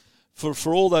having...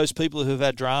 For all those people who have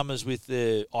had dramas with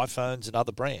their iPhones and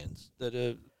other brands that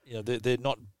are, they're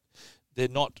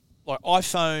not like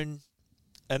iPhone,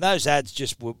 and those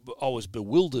ads I was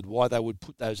bewildered why they would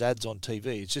put those ads on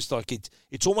TV. It's just like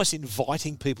it's almost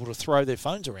inviting people to throw their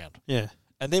phones around. Yeah.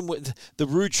 And then the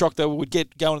rude shock they would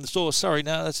get going in the store, sorry,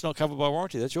 no, that's not covered by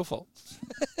warranty. That's your fault.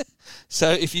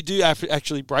 So if you do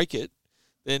actually break it,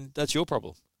 then that's your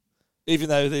problem. Even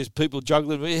though there's people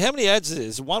juggling. How many ads is there?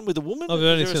 Is one with a woman? I've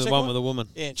only seen the one with a woman.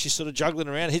 Yeah, and she's sort of juggling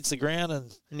around, hits the ground.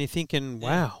 And you're thinking,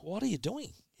 wow. What are you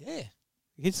doing? Yeah.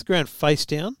 Hits the ground face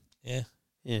down. Yeah.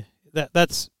 Yeah.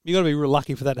 That's you got to be real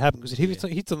lucky for that to happen because if it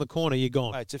hits on the corner, you're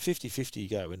gone. Mate, it's a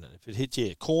 50-50 go, isn't it? If it hits,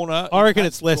 corner. I reckon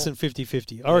it's less than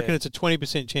 50-50. I reckon it's a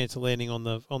 20% chance of landing on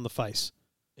the face.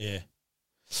 Yeah.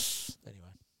 Anyway.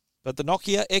 But the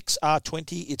Nokia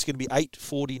XR20, it's going to be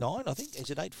 $849, I think.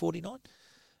 Is it $849?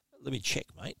 Let me check,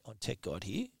 mate, on Tech Guide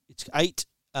here. It's 8.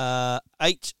 Where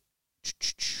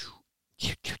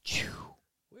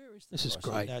is this? Is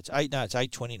great. No, it's 8. No, it's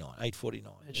 829,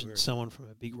 849. Imagine someone from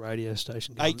a big radio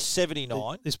station.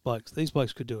 879. These blokes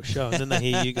could do a show, and then they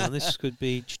hear you going, "This could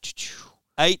be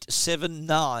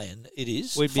 879." It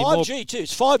is 5G too.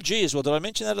 It's 5G as well. Did I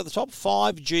mention that at the top?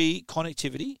 5G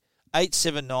connectivity.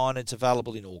 879. It's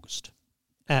available in August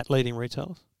at leading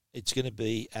retailers. It's going to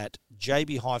be at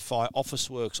JB Hi-Fi,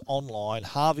 Officeworks online,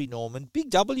 Harvey Norman, Big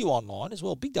W online as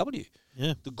well, Big W.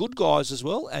 Yeah. The Good Guys as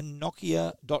well, and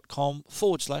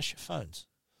Nokia.com/phones.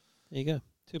 There you go.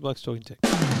 Two blokes talking tech.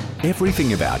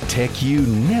 Everything about tech you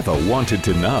never wanted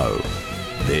to know.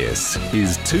 This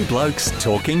is Two Blokes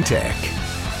Talking Tech.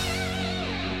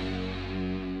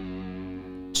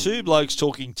 Two Blokes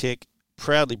Talking Tech,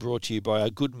 proudly brought to you by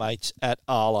our good mates at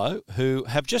Arlo, who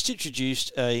have just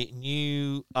introduced a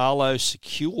new Arlo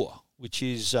Secure, which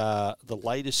is the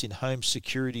latest in home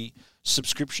security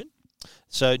subscription.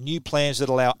 So new plans that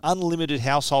allow unlimited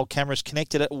household cameras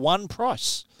connected at one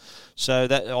price. So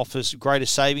that offers greater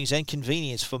savings and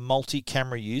convenience for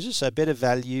multi-camera users. So better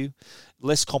value,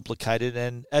 less complicated.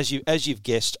 And as you've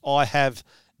guessed, I have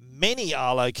many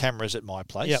Arlo cameras at my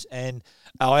place, and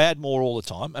I add more all the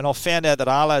time. And I found out that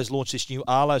Arlo has launched this new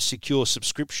Arlo Secure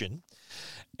subscription,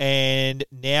 and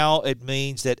now it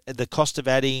means that the cost of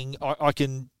adding,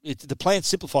 the plan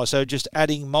simplifies. So just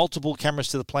adding multiple cameras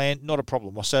to the plan, not a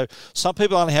problem. So some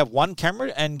people only have one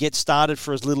camera and get started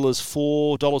for as little as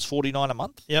 $4.49 a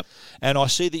month. Yep. And I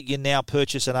see that you can now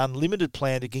purchase an unlimited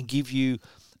plan that can give you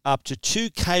up to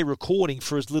 2K recording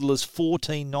for as little as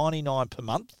 $14.99 per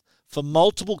month for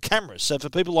multiple cameras. So for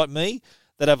people like me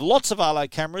that have lots of Arlo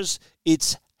cameras,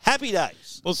 it's happy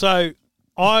days. Well, so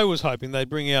I was hoping they'd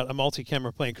bring out a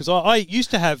multi-camera plan because I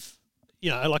used to have,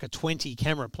 like a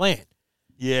 20-camera plan.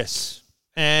 Yes.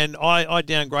 And I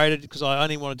downgraded because I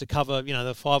only wanted to cover,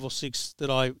 the 5 or 6 that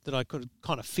I could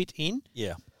kind of fit in.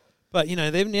 Yeah. But,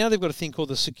 they've got a thing called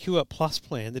the Secure Plus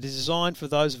plan that is designed for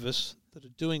those of us that are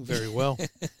doing very well.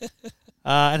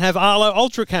 And have Arlo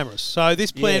Ultra cameras. So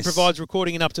this plan provides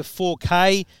recording in up to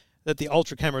 4K that the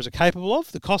Ultra cameras are capable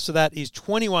of. The cost of that is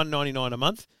 $21.99 a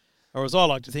month, or as I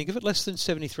like to think of it, less than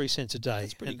 73 cents a day.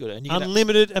 That's pretty good. And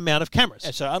unlimited amount of cameras.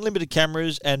 And so unlimited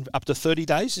cameras and up to 30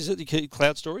 days, is it the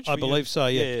cloud storage? I believe so,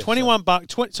 yeah.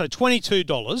 $21, so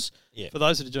 $22 for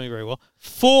those that are doing very well.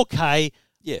 4K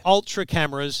Ultra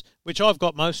cameras, which I've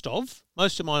got most of.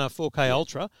 Most of mine are 4K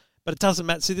Ultra. But it doesn't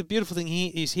matter. See, the beautiful thing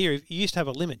here is if you used to have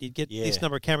a limit, you'd get this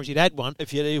number of cameras, you'd add one.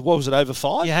 If you what was it, over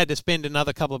 5? You had to spend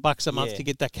another couple of bucks a month to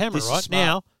get that camera, this right?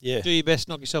 Now, do your best,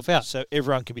 knock yourself out. So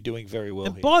everyone can be doing very well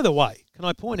and here. by the way, can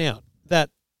I point out, that.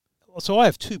 So I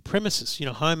have two premises,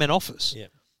 home and office. Yeah.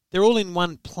 They're all in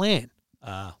one plan.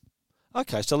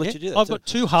 Okay, so I'll let Yeah, you do that. I've got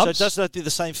two hubs. So does that do the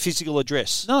same physical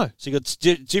address? No. So you've got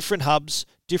different hubs,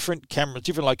 different cameras,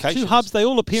 different locations. Two hubs, they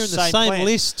all appear in the same plan.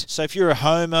 list. So if you're a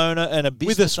homeowner and a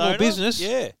business With a small owner, business,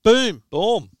 yeah, boom,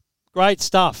 boom, great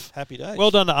stuff. happy days.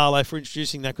 Well done to Arlo for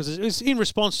introducing that because it was in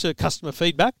response to customer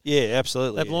feedback. Yeah,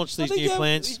 absolutely. They've launched these I think, new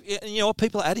plans. Yeah, and you know what?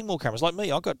 People are adding more cameras. Like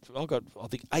me, I got I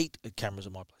think 8 cameras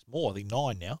in my place. More, I think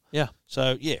 9 now. Yeah.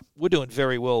 So yeah, we're doing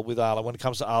very well with Arlo when it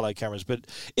comes to Arlo cameras. But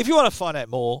if you want to find out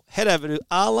more, head over to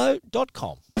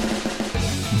arlo.com.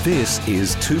 This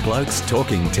is Two Blokes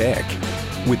Talking Tech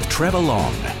with Trevor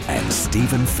Long and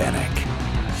Stephen Fennick.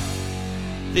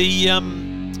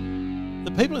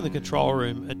 The people in the control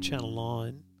room at Channel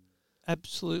 9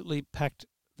 absolutely packed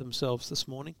themselves this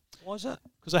morning. Why is that?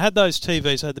 Because I had those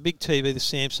TVs. I had the big TV, the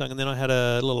Samsung, and then I had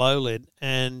a little OLED.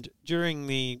 And during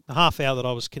the half hour that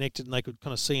I was connected and they could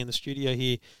kind of see in the studio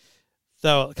here,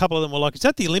 so a couple of them were like, is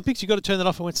that the Olympics? You've got to turn that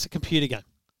off. I went, it's a computer game.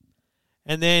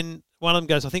 And then one of them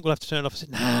goes, I think we'll have to turn it off. I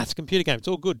said, nah, it's a computer game. It's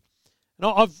all good.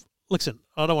 And listen,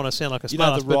 I don't want to sound like a You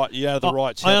know smart the right. You know the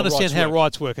rights. I understand how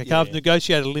rights work. Okay, Yeah. I've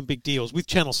negotiated Olympic deals with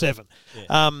Channel 7.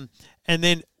 Yeah. And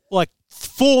then like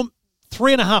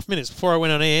 3.5 minutes before I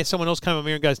went on air, someone else came on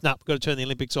here and goes, nah, we've got to turn the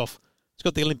Olympics off. It's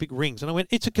got the Olympic rings. And I went,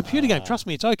 it's a computer game. Trust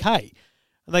me, it's okay.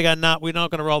 And they go, nah, we're not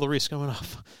going to roll the risk. I went,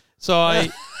 oh. So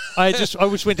I just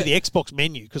went to the Xbox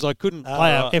menu because I couldn't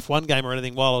play a F1 game or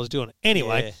anything while I was doing it.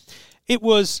 Anyway, It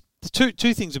was the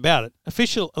two things about it.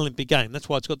 Official Olympic game. That's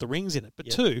why it's got the rings in it. But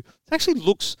two, it actually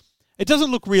looks... It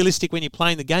doesn't look realistic when you're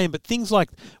playing the game, but things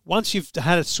like once you've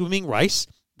had a swimming race,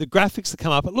 the graphics that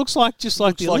come up, it looks like just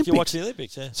like the Olympics. You're watching the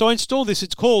Olympics, yeah. So I installed this.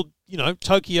 It's called,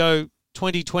 Tokyo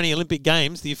 2020 Olympic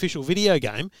Games, the official video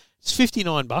game. It's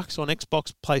 $59 on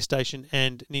Xbox, PlayStation,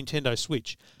 and Nintendo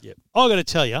Switch. Yep. I got to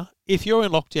tell you, if you're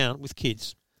in lockdown with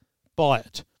kids, buy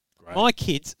it. Great. My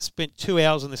kids spent 2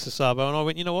 hours on this Asabo, and I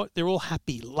went, you know what? They're all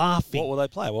happy, laughing. What were they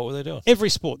playing? What were they doing? Every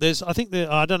sport. I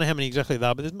don't know how many exactly there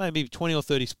are, but there's maybe 20 or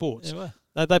 30 sports. Yeah,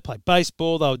 They played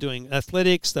baseball. They were doing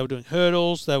athletics. They were doing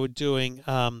hurdles. They were doing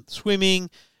swimming.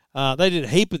 They did a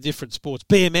heap of different sports.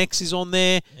 BMX is on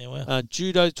there. Yeah,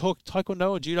 Judo,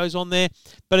 taekwondo or judo's on there.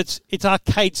 But it's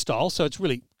arcade style, so it's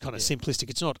really kind of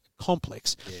simplistic. It's not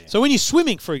complex. Yeah. So when you're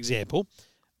swimming, for example,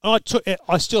 I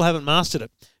still haven't mastered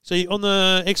it. So on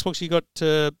the Xbox, you got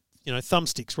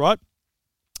thumbsticks, right?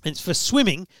 And for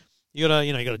swimming, you got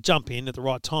to jump in at the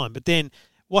right time. But then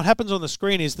what happens on the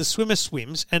screen is the swimmer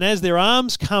swims, and as their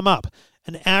arms come up,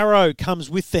 an arrow comes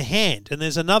with the hand, and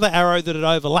there's another arrow that it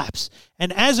overlaps.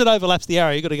 And as it overlaps the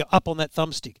arrow, you've got to go up on that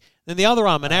thumbstick. Then the other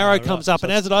arm, an arrow comes up, so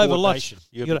and as it overlaps,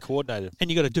 you've got to be coordinated. and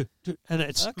you got to do, and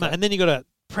it's Okay. and then you got to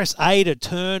press A to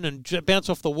turn and bounce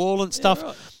off the wall and stuff.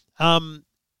 Yeah, right.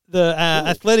 The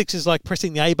athletics is like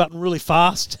pressing the A button really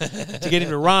fast to get him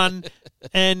to run,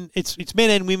 and it's men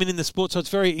and women in the sport, so it's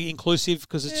very inclusive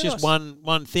because it's just nice.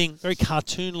 one thing, very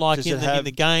cartoon-like in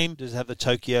the game. Does it have the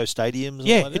Tokyo stadiums? And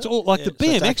Yeah, all it's all like the so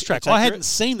it's BMX track. it's I accurate? hadn't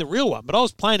seen the real one, but I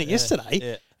was playing it yesterday,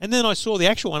 yeah. and then I saw the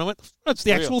actual one. I went, "That's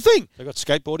the Real. actual thing." They got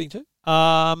skateboarding too.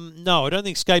 No, I don't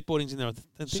think skateboarding's in there. I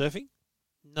think, Surfing.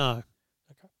 no.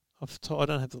 I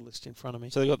don't have the list in front of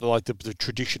me. So they got the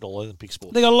traditional Olympic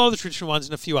sports. They got a lot of the traditional ones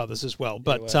and a few others as well.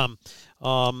 But wow.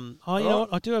 you know what?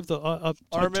 I do have the. I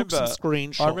took some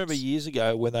screenshots. I remember years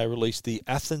ago when they released the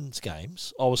Athens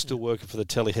Games. I was still working for the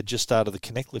telly. Had just started the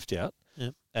Connect lift out,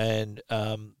 and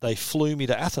they flew me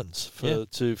to Athens for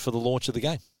the launch of the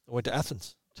game. I went to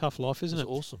Athens. Tough life, isn't it?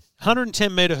 Awesome.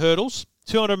 110-metre hurdles,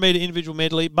 200-metre individual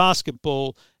medley,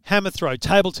 basketball, hammer throw,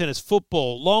 table tennis,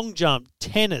 football, long jump,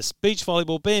 tennis, beach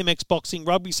volleyball, BMX, boxing,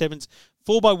 rugby sevens,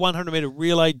 4x100-metre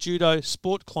relay, judo,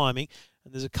 sport climbing,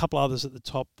 and there's a couple others at the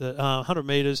top, the 100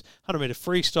 metres, 100-metre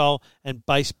freestyle, and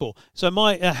baseball. So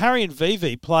my Harry and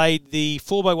Vivi played the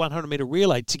 4x100-metre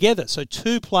relay together, so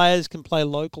two players can play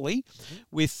locally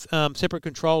with separate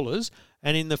controllers,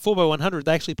 and in the 4x100,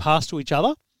 they actually pass to each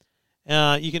other.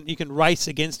 You can race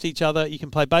against each other. You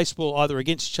can play baseball either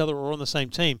against each other or on the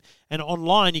same team. And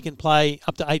online, you can play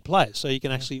up to 8 players. So you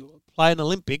can actually play an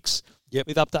Olympics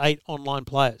with up to 8 online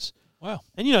players. Wow.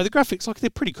 And, the graphics,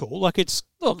 they're pretty cool. Like, it's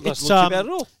Doesn't look too bad at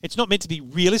all. It's not meant to be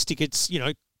realistic. It's,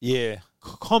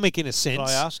 comic in a sense. Can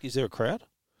I ask, is there a crowd?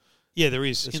 Yeah, there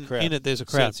is. There's a crowd. In it, there's a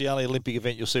So crowd. it's the only Olympic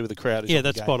event you'll see with a crowd. Yeah,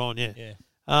 that's spot on, yeah. Yeah.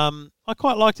 I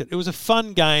quite liked it. It was a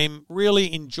fun game,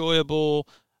 really enjoyable.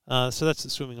 So that's the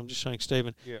swimming. I'm just showing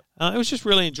Stephen. Yeah. It was just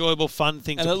really enjoyable, fun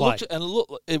thing to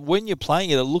play. When you're playing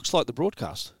it, it looks like the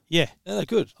broadcast. Yeah. Yeah, they're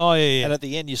good. Oh, yeah. And at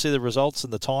the end, you see the results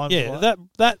and the times. Yeah, and all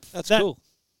that's cool.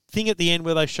 thing at the end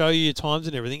where they show you your times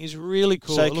and everything is really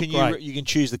cool. So It looked great. you can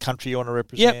choose the country you want to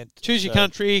represent. Yep. Choose your So-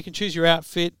 country. You can choose your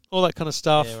outfit. All that kind of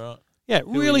stuff. Yeah, right. Yeah,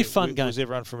 Who were really you- fun game. Was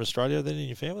everyone from Australia then in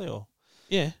your family, or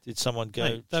Yeah. did someone go?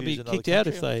 Mate, they'd be choose another kicked out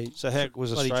country, if or- they So how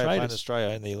was bloody Australia playing traitors.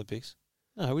 Australia in the Olympics?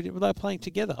 No, they were playing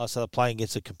together. Oh, so they're playing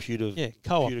against a computer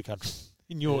Co-op. computer country.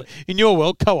 In your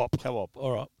world, co-op. Co-op.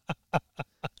 All right.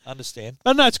 Understand.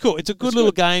 But no, it's cool. It's a good It's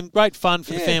little good. game. Great fun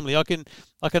for the Yeah. family. I can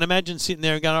imagine sitting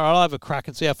there and going, all right, I'll have a crack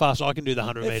and see how fast I can do the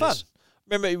 100 They're metres. fun.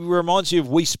 Remember, it reminds you of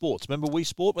Wii Sports. Remember Wii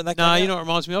Sport when that came No, out? you know what it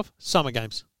reminds me of? Summer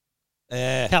games.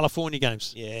 Yeah. California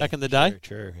games. Yeah. Back in the day.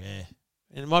 True, yeah.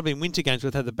 And it might have been winter games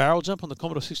where they had the barrel jump on the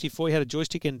Commodore 64. You had a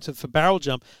joystick, and for barrel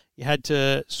jump, you had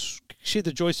to shift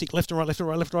the joystick left and right, left and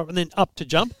right, left and right, and then up to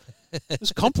jump. It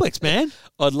was complex, man.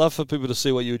 I'd love for people to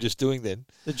see what you were just doing then.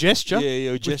 The gesture Yeah,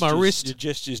 your with gestures, my wrist. Your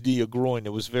gestures near your groin.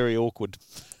 It was very awkward.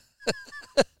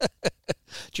 Do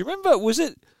you remember, was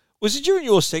it during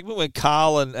your segment when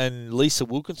Carl and Lisa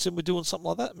Wilkinson were doing something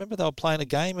like that? Remember they were playing a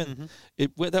game and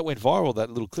that went viral, that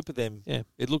little clip of them. Yeah.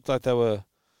 It looked like they were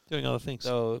Doing other things.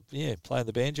 playing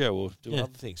the banjo or doing Yeah.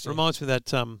 other things. Reminds me of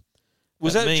that.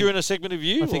 Was that that meme. during a segment of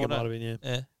you? I think or it no? might have been, yeah.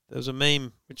 Yeah. There was a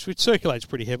meme which circulates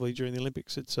pretty heavily during the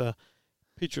Olympics. It's a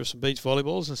picture of some beach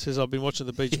volleyballs and says, I've been watching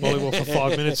the beach volleyball for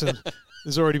 5 minutes and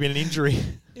there's already been an injury.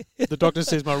 The doctor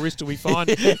says my wrist will be fine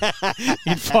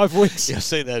in 5 weeks. Yeah, I've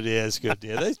seen that. Yeah, it's good.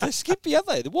 Yeah, they skip you,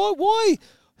 haven't they? Why?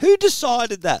 Who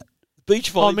decided that?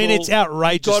 Beach volleyball. I mean, it's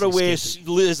outrageous. Got to wear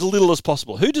as little as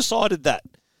possible. Who decided that?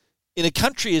 In a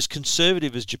country as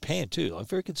conservative as Japan, too, like a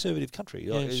very conservative country.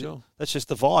 Yeah, Like, sure. That's just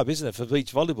the vibe, isn't it, for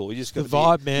beach volleyball? You just got The to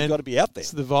vibe, be, man. You got to be out there.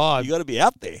 It's the vibe. You got to be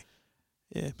out there.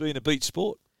 Yeah. Being a beach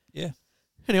sport. Yeah.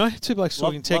 Anyway, Two Blokes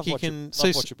Talking Tech. You watching- can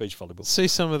love watching beach volleyball. see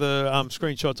some of the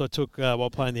screenshots I took while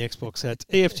playing the Xbox at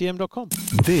EFTM.com.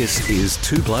 This is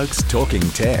Two Blokes Talking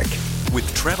Tech with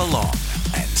Trevor Long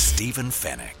and Stephen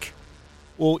Fennick.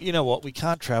 Well, you know what? We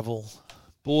can't travel.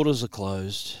 Borders are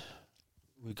closed.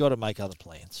 We've got to make other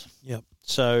plans. Yep.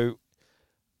 So,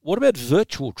 what about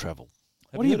virtual travel?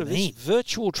 What do you heard of this? mean?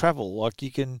 Virtual travel, like you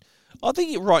can. I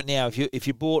think right now, if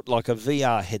you bought like a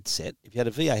VR headset, if you had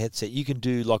a VR headset, you can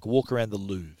do like a walk around the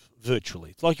Louvre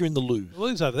virtually. It's like you're in the Louvre. Well,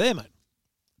 it's over there, mate.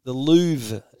 The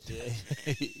Louvre.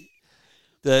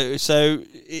 So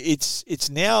it's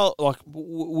now like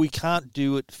we can't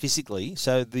do it physically.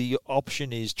 So the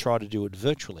option is try to do it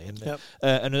virtually. And Yep.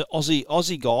 and an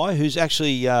Aussie guy who's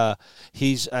actually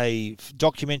he's a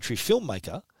documentary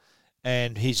filmmaker.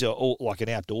 And he's like an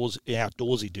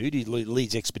outdoorsy dude. He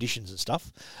leads expeditions and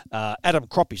stuff. Adam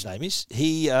Kropp, his name is.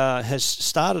 He has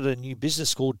started a new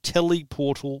business called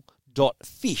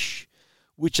Teleportal.fish,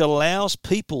 which allows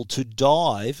people to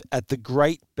dive at the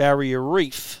Great Barrier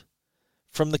Reef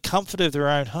from the comfort of their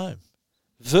own home.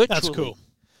 Virtually. That's cool.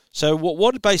 So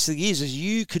what it basically is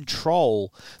you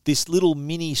control this little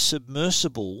mini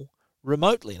submersible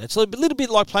remotely. And it's a little bit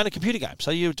like playing a computer game. So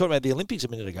you were talking about the Olympics a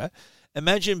minute ago.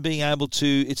 Imagine being able to,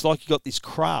 it's like you've got this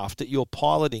craft that you're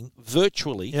piloting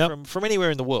virtually Yep. from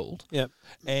anywhere in the world. Yep.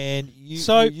 And you're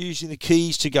So- using the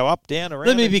keys to go up, down, around.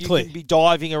 Let me and be you clear. can be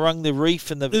diving around the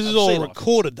reef and the This is sea all life.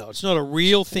 recorded, though. It's not a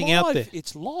real thing out Live. there.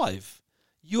 It's live.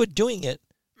 You are doing it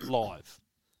live.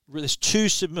 There's 2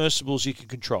 submersibles you can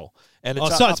control. And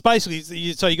it's So up- it's basically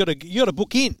you got to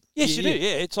book in. Yes, you do.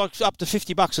 Yeah, it's like up to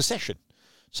 $50 a session.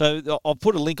 So I'll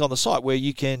put a link on the site where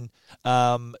you can.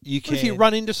 What if you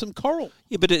run into some coral?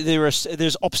 Yeah, but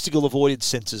there's obstacle avoidance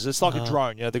sensors. It's like a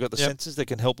drone. You know, they've got the Yep. sensors that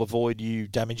can help avoid you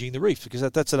damaging the reef. Because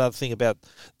that's another thing about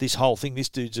this whole thing. This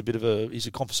dude's he's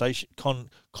a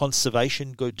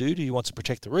conservation good dude who wants to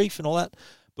protect the reef and all that,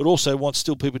 but also wants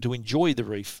still people to enjoy the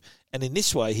reef. And in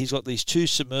this way, he's got these 2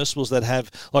 submersibles that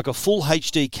have like a full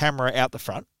HD camera out the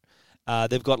front.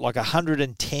 They've got like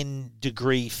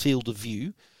 110-degree field of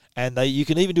view. And you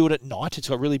can even do it at night. It's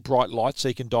got really bright lights, so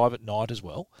you can dive at night as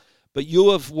well. But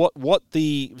you have what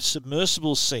the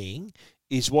submersible's seeing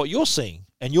is what you're seeing,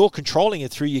 and you're controlling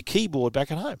it through your keyboard back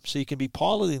at home. So you can be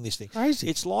piloting this thing. Crazy.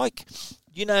 It's like,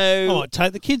 I might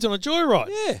take the kids on a joyride.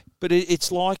 yeah, but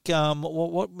it's like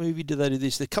what movie did they do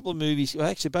this? A couple of movies, well,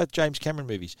 actually both James Cameron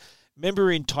movies.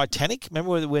 Remember in Titanic?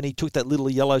 Remember when he took that little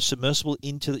yellow submersible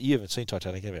into the? You haven't seen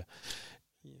Titanic, have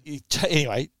you?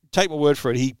 Anyway. Take my word for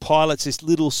it. He pilots this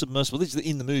little submersible. This is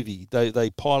in the movie. They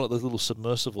pilot the little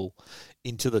submersible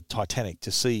into the Titanic to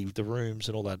see the rooms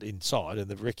and all that inside and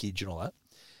the wreckage and all that.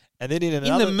 And then in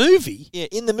In the movie? yeah,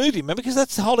 in the movie, remember, because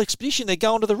that's the whole expedition. They're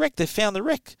going to the wreck. They found the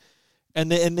wreck,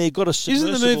 and they've got a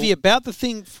submersible. Isn't the movie about the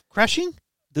thing crashing?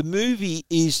 The movie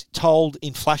is told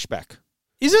in flashback.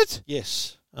 Is it?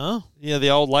 Yes. Oh. You know the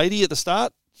old lady at the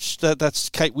start. That's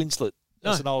Kate Winslet.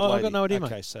 That's No, an old I've lady. got no idea,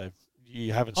 mate. Okay, so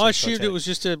You haven't seen I assumed Titanic. it was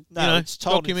just a No, it's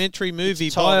told in- documentary movie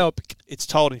it's told- biopic. It's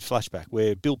told in flashback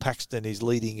where Bill Paxton is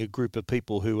leading a group of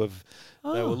people who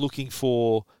they were looking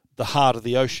for the heart of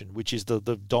the ocean, which is the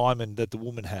diamond that the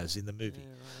woman has in the movie.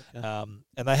 And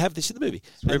they have this in the movie.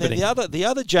 And then the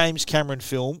other James Cameron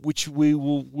film, which we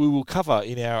will cover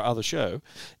in our other show,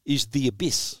 is The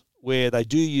Abyss, where they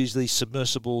do use these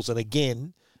submersibles, and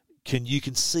again, you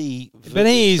can see. But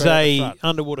he is straight out the a front.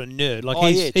 underwater nerd. Like Oh,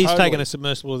 he's yeah, taken totally. a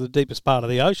submersible to the deepest part of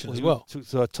the ocean as well. To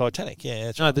the Titanic, yeah.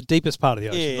 That's No, right. the deepest part of the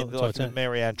ocean. Yeah, not the like the Titanic.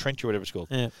 Marianne Trench or whatever it's called.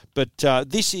 Yeah. But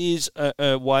this is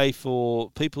a way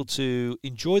for people to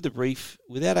enjoy the reef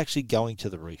without actually going to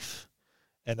the reef.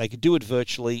 And they can do it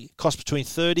virtually. It costs between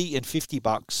 $30 and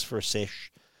 $50 for a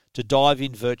sesh. To dive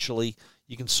in virtually,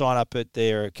 you can sign up at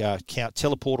their account,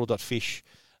 teleportal.fish.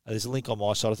 There's a link on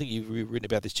my side. I think you've written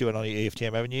about this too on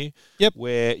EFTM Avenue. Yep.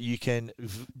 Where you can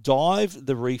dive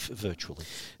the reef virtually.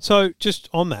 So just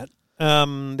on that,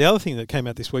 the other thing that came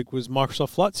out this week was Microsoft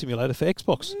Flight Simulator for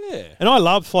Xbox. Yeah. And I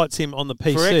love Flight Sim on the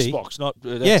PC. For Xbox, not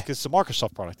Yeah. because it's a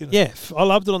Microsoft product, isn't it? Yeah, I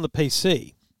loved it on the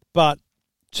PC. But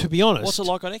to be honest, What's it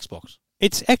like on Xbox?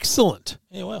 it's excellent.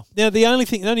 Yeah, well. Now, the only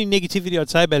negativity I'd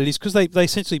say about it is because they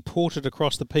essentially ported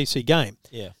across the PC game.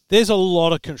 Yeah. There's a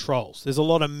lot of controls. There's a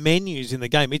lot of menus in the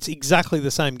game. It's exactly the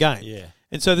same game. Yeah.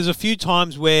 And so there's a few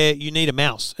times where you need a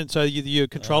mouse, and so your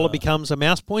controller becomes a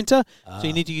mouse pointer. So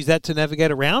you need to use that to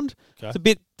navigate around.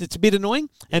 Okay. It's a bit annoying.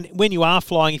 And when you are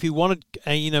flying, if you wanted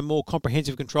more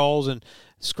comprehensive controls and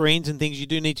screens and things, you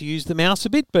do need to use the mouse a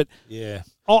bit. But Yeah.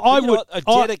 I You know would what? A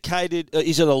dedicated.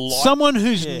 Is it a light? someone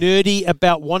who's Yeah. nerdy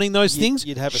about wanting those things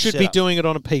you'd have a should be setup. doing it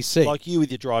on a PC. like you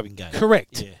with your driving game?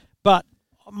 Correct. Yeah. But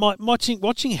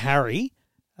watching Harry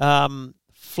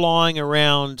flying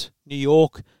around New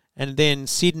York and then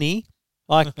Sydney,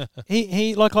 like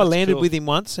I landed cool. with him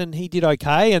once and he did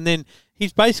okay, and then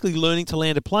he's basically learning to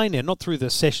land a plane now, not through the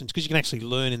sessions because you can actually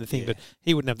learn in the thing, but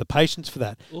he wouldn't have the patience for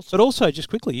that. Awesome. But also, just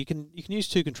quickly, you can use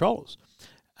two controllers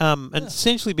and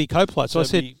essentially be co-pilot. So I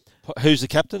said, who's the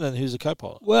captain and who's the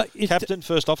co-pilot? well, Captain,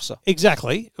 first officer.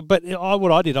 exactly. But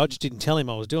what I did, I just didn't tell him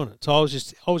I was doing it. So I was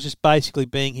just basically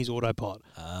being his autopilot.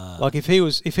 Like if he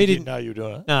Didn't didn't know you were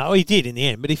doing it. no, he did in the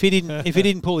end. But if he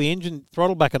didn't pull the engine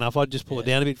throttle back enough, I'd just pull it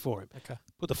down a bit for him. Okay.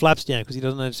 Put the flaps down because he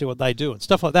doesn't understand what they do and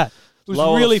stuff like that. It was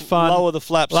Lower really the, fun. Lower the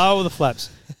flaps. Lower the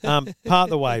flaps. Part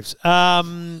the waves.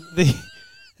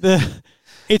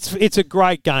 It's a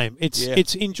great game.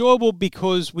 It's enjoyable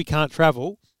because we can't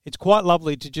travel. It's quite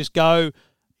lovely to just go,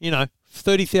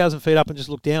 30,000 feet up and just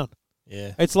look down.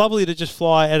 Yeah. It's lovely to just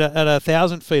fly at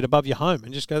 1,000 feet above your home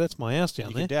and just go, that's my house down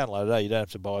You there. can download it. You don't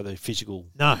have to buy the physical.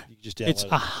 No, You can just download it's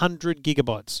it. 100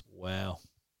 gigabytes. Wow.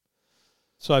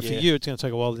 So for Yeah. you, it's going to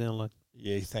take a while to download.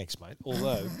 Yeah, thanks, mate.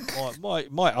 Although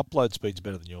my upload speed's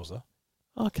better than yours, though.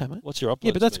 Okay, mate. What's your upload?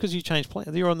 Yeah, but that's speed? because you changed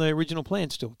plan. You're on the original plan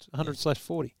still. It's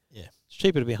 100/40. Yeah. It's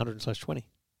cheaper to be 100/20.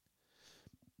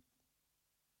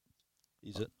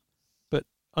 Is it?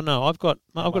 Oh no, I've got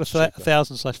much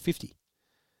 1,000/50.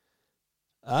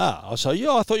 So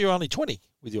I thought you were only 20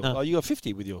 with yours. No. Oh, you got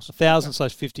 50 with yours.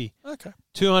 1,000/50. Okay.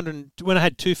 200. When I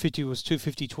had 250 was Can I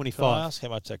 250/25. ask how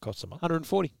much that costs a month?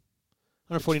 140.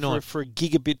 149. For a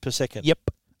gigabit per second. Yep.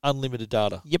 Unlimited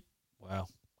data. Yep. Wow.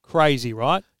 Crazy,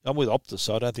 right? I'm with Optus,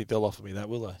 so I don't think they'll offer me that,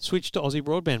 will they? Switch to Aussie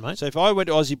Broadband, mate. So if I went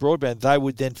to Aussie Broadband, they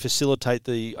would then facilitate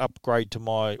the upgrade to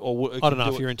my. Or I don't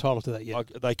know if you're entitled to that yet.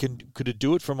 Could it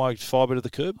do it from my fibre to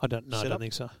the curb? I don't set up?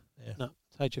 think so. Yeah. No,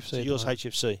 it's HFC. So yours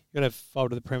HFC. You've got to have fibre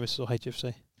to the premises or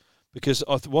HFC. Because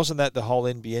wasn't that the whole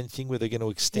NBN thing where they're going to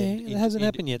extend? Yeah, it hasn't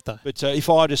happened yet though. But if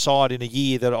I decide in a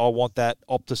year that I want that,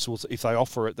 Optus will, if they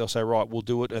offer it, they'll say, right, we'll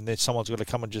do it, and then someone's going to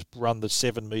come and just run the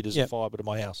 7 metres Yep. of fibre to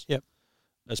my house. Yep.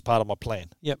 As part of my plan.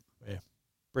 Yep. Yeah.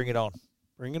 Bring it on.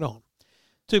 Bring it on.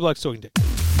 Two Blokes Talking Tech.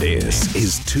 This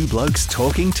is Two Blokes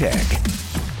Talking Tech.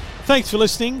 Thanks for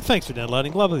listening. Thanks for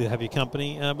downloading. Lovely to have your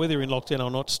company. Whether you're in lockdown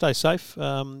or not, stay safe,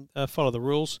 follow the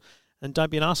rules, and don't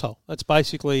be an asshole. That's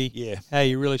basically how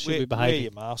you really should be behaving. Wear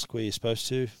your mask where you're supposed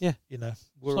to. Yeah. It's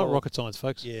It's not rocket science,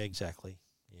 folks. Yeah, exactly.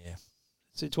 Yeah.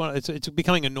 It's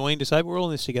becoming annoying to say, but we're all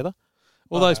in this together.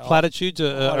 All those platitudes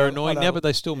are annoying now, but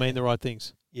they still mean the right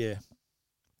things. Yeah.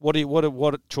 What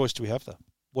choice do we have, though?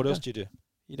 What else do you do?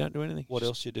 You don't do anything. What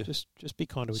else do you do? Just be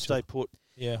kind to each Stay other. put.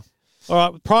 Yeah.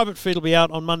 All right, Private Feed will be out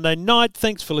on Monday night.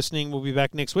 Thanks for listening. We'll be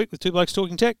back next week with Two Blokes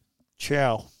Talking Tech.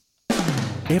 Ciao.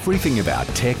 Everything about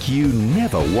tech you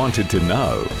never wanted to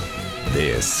know.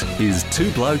 This is Two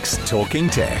Blokes Talking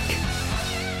Tech.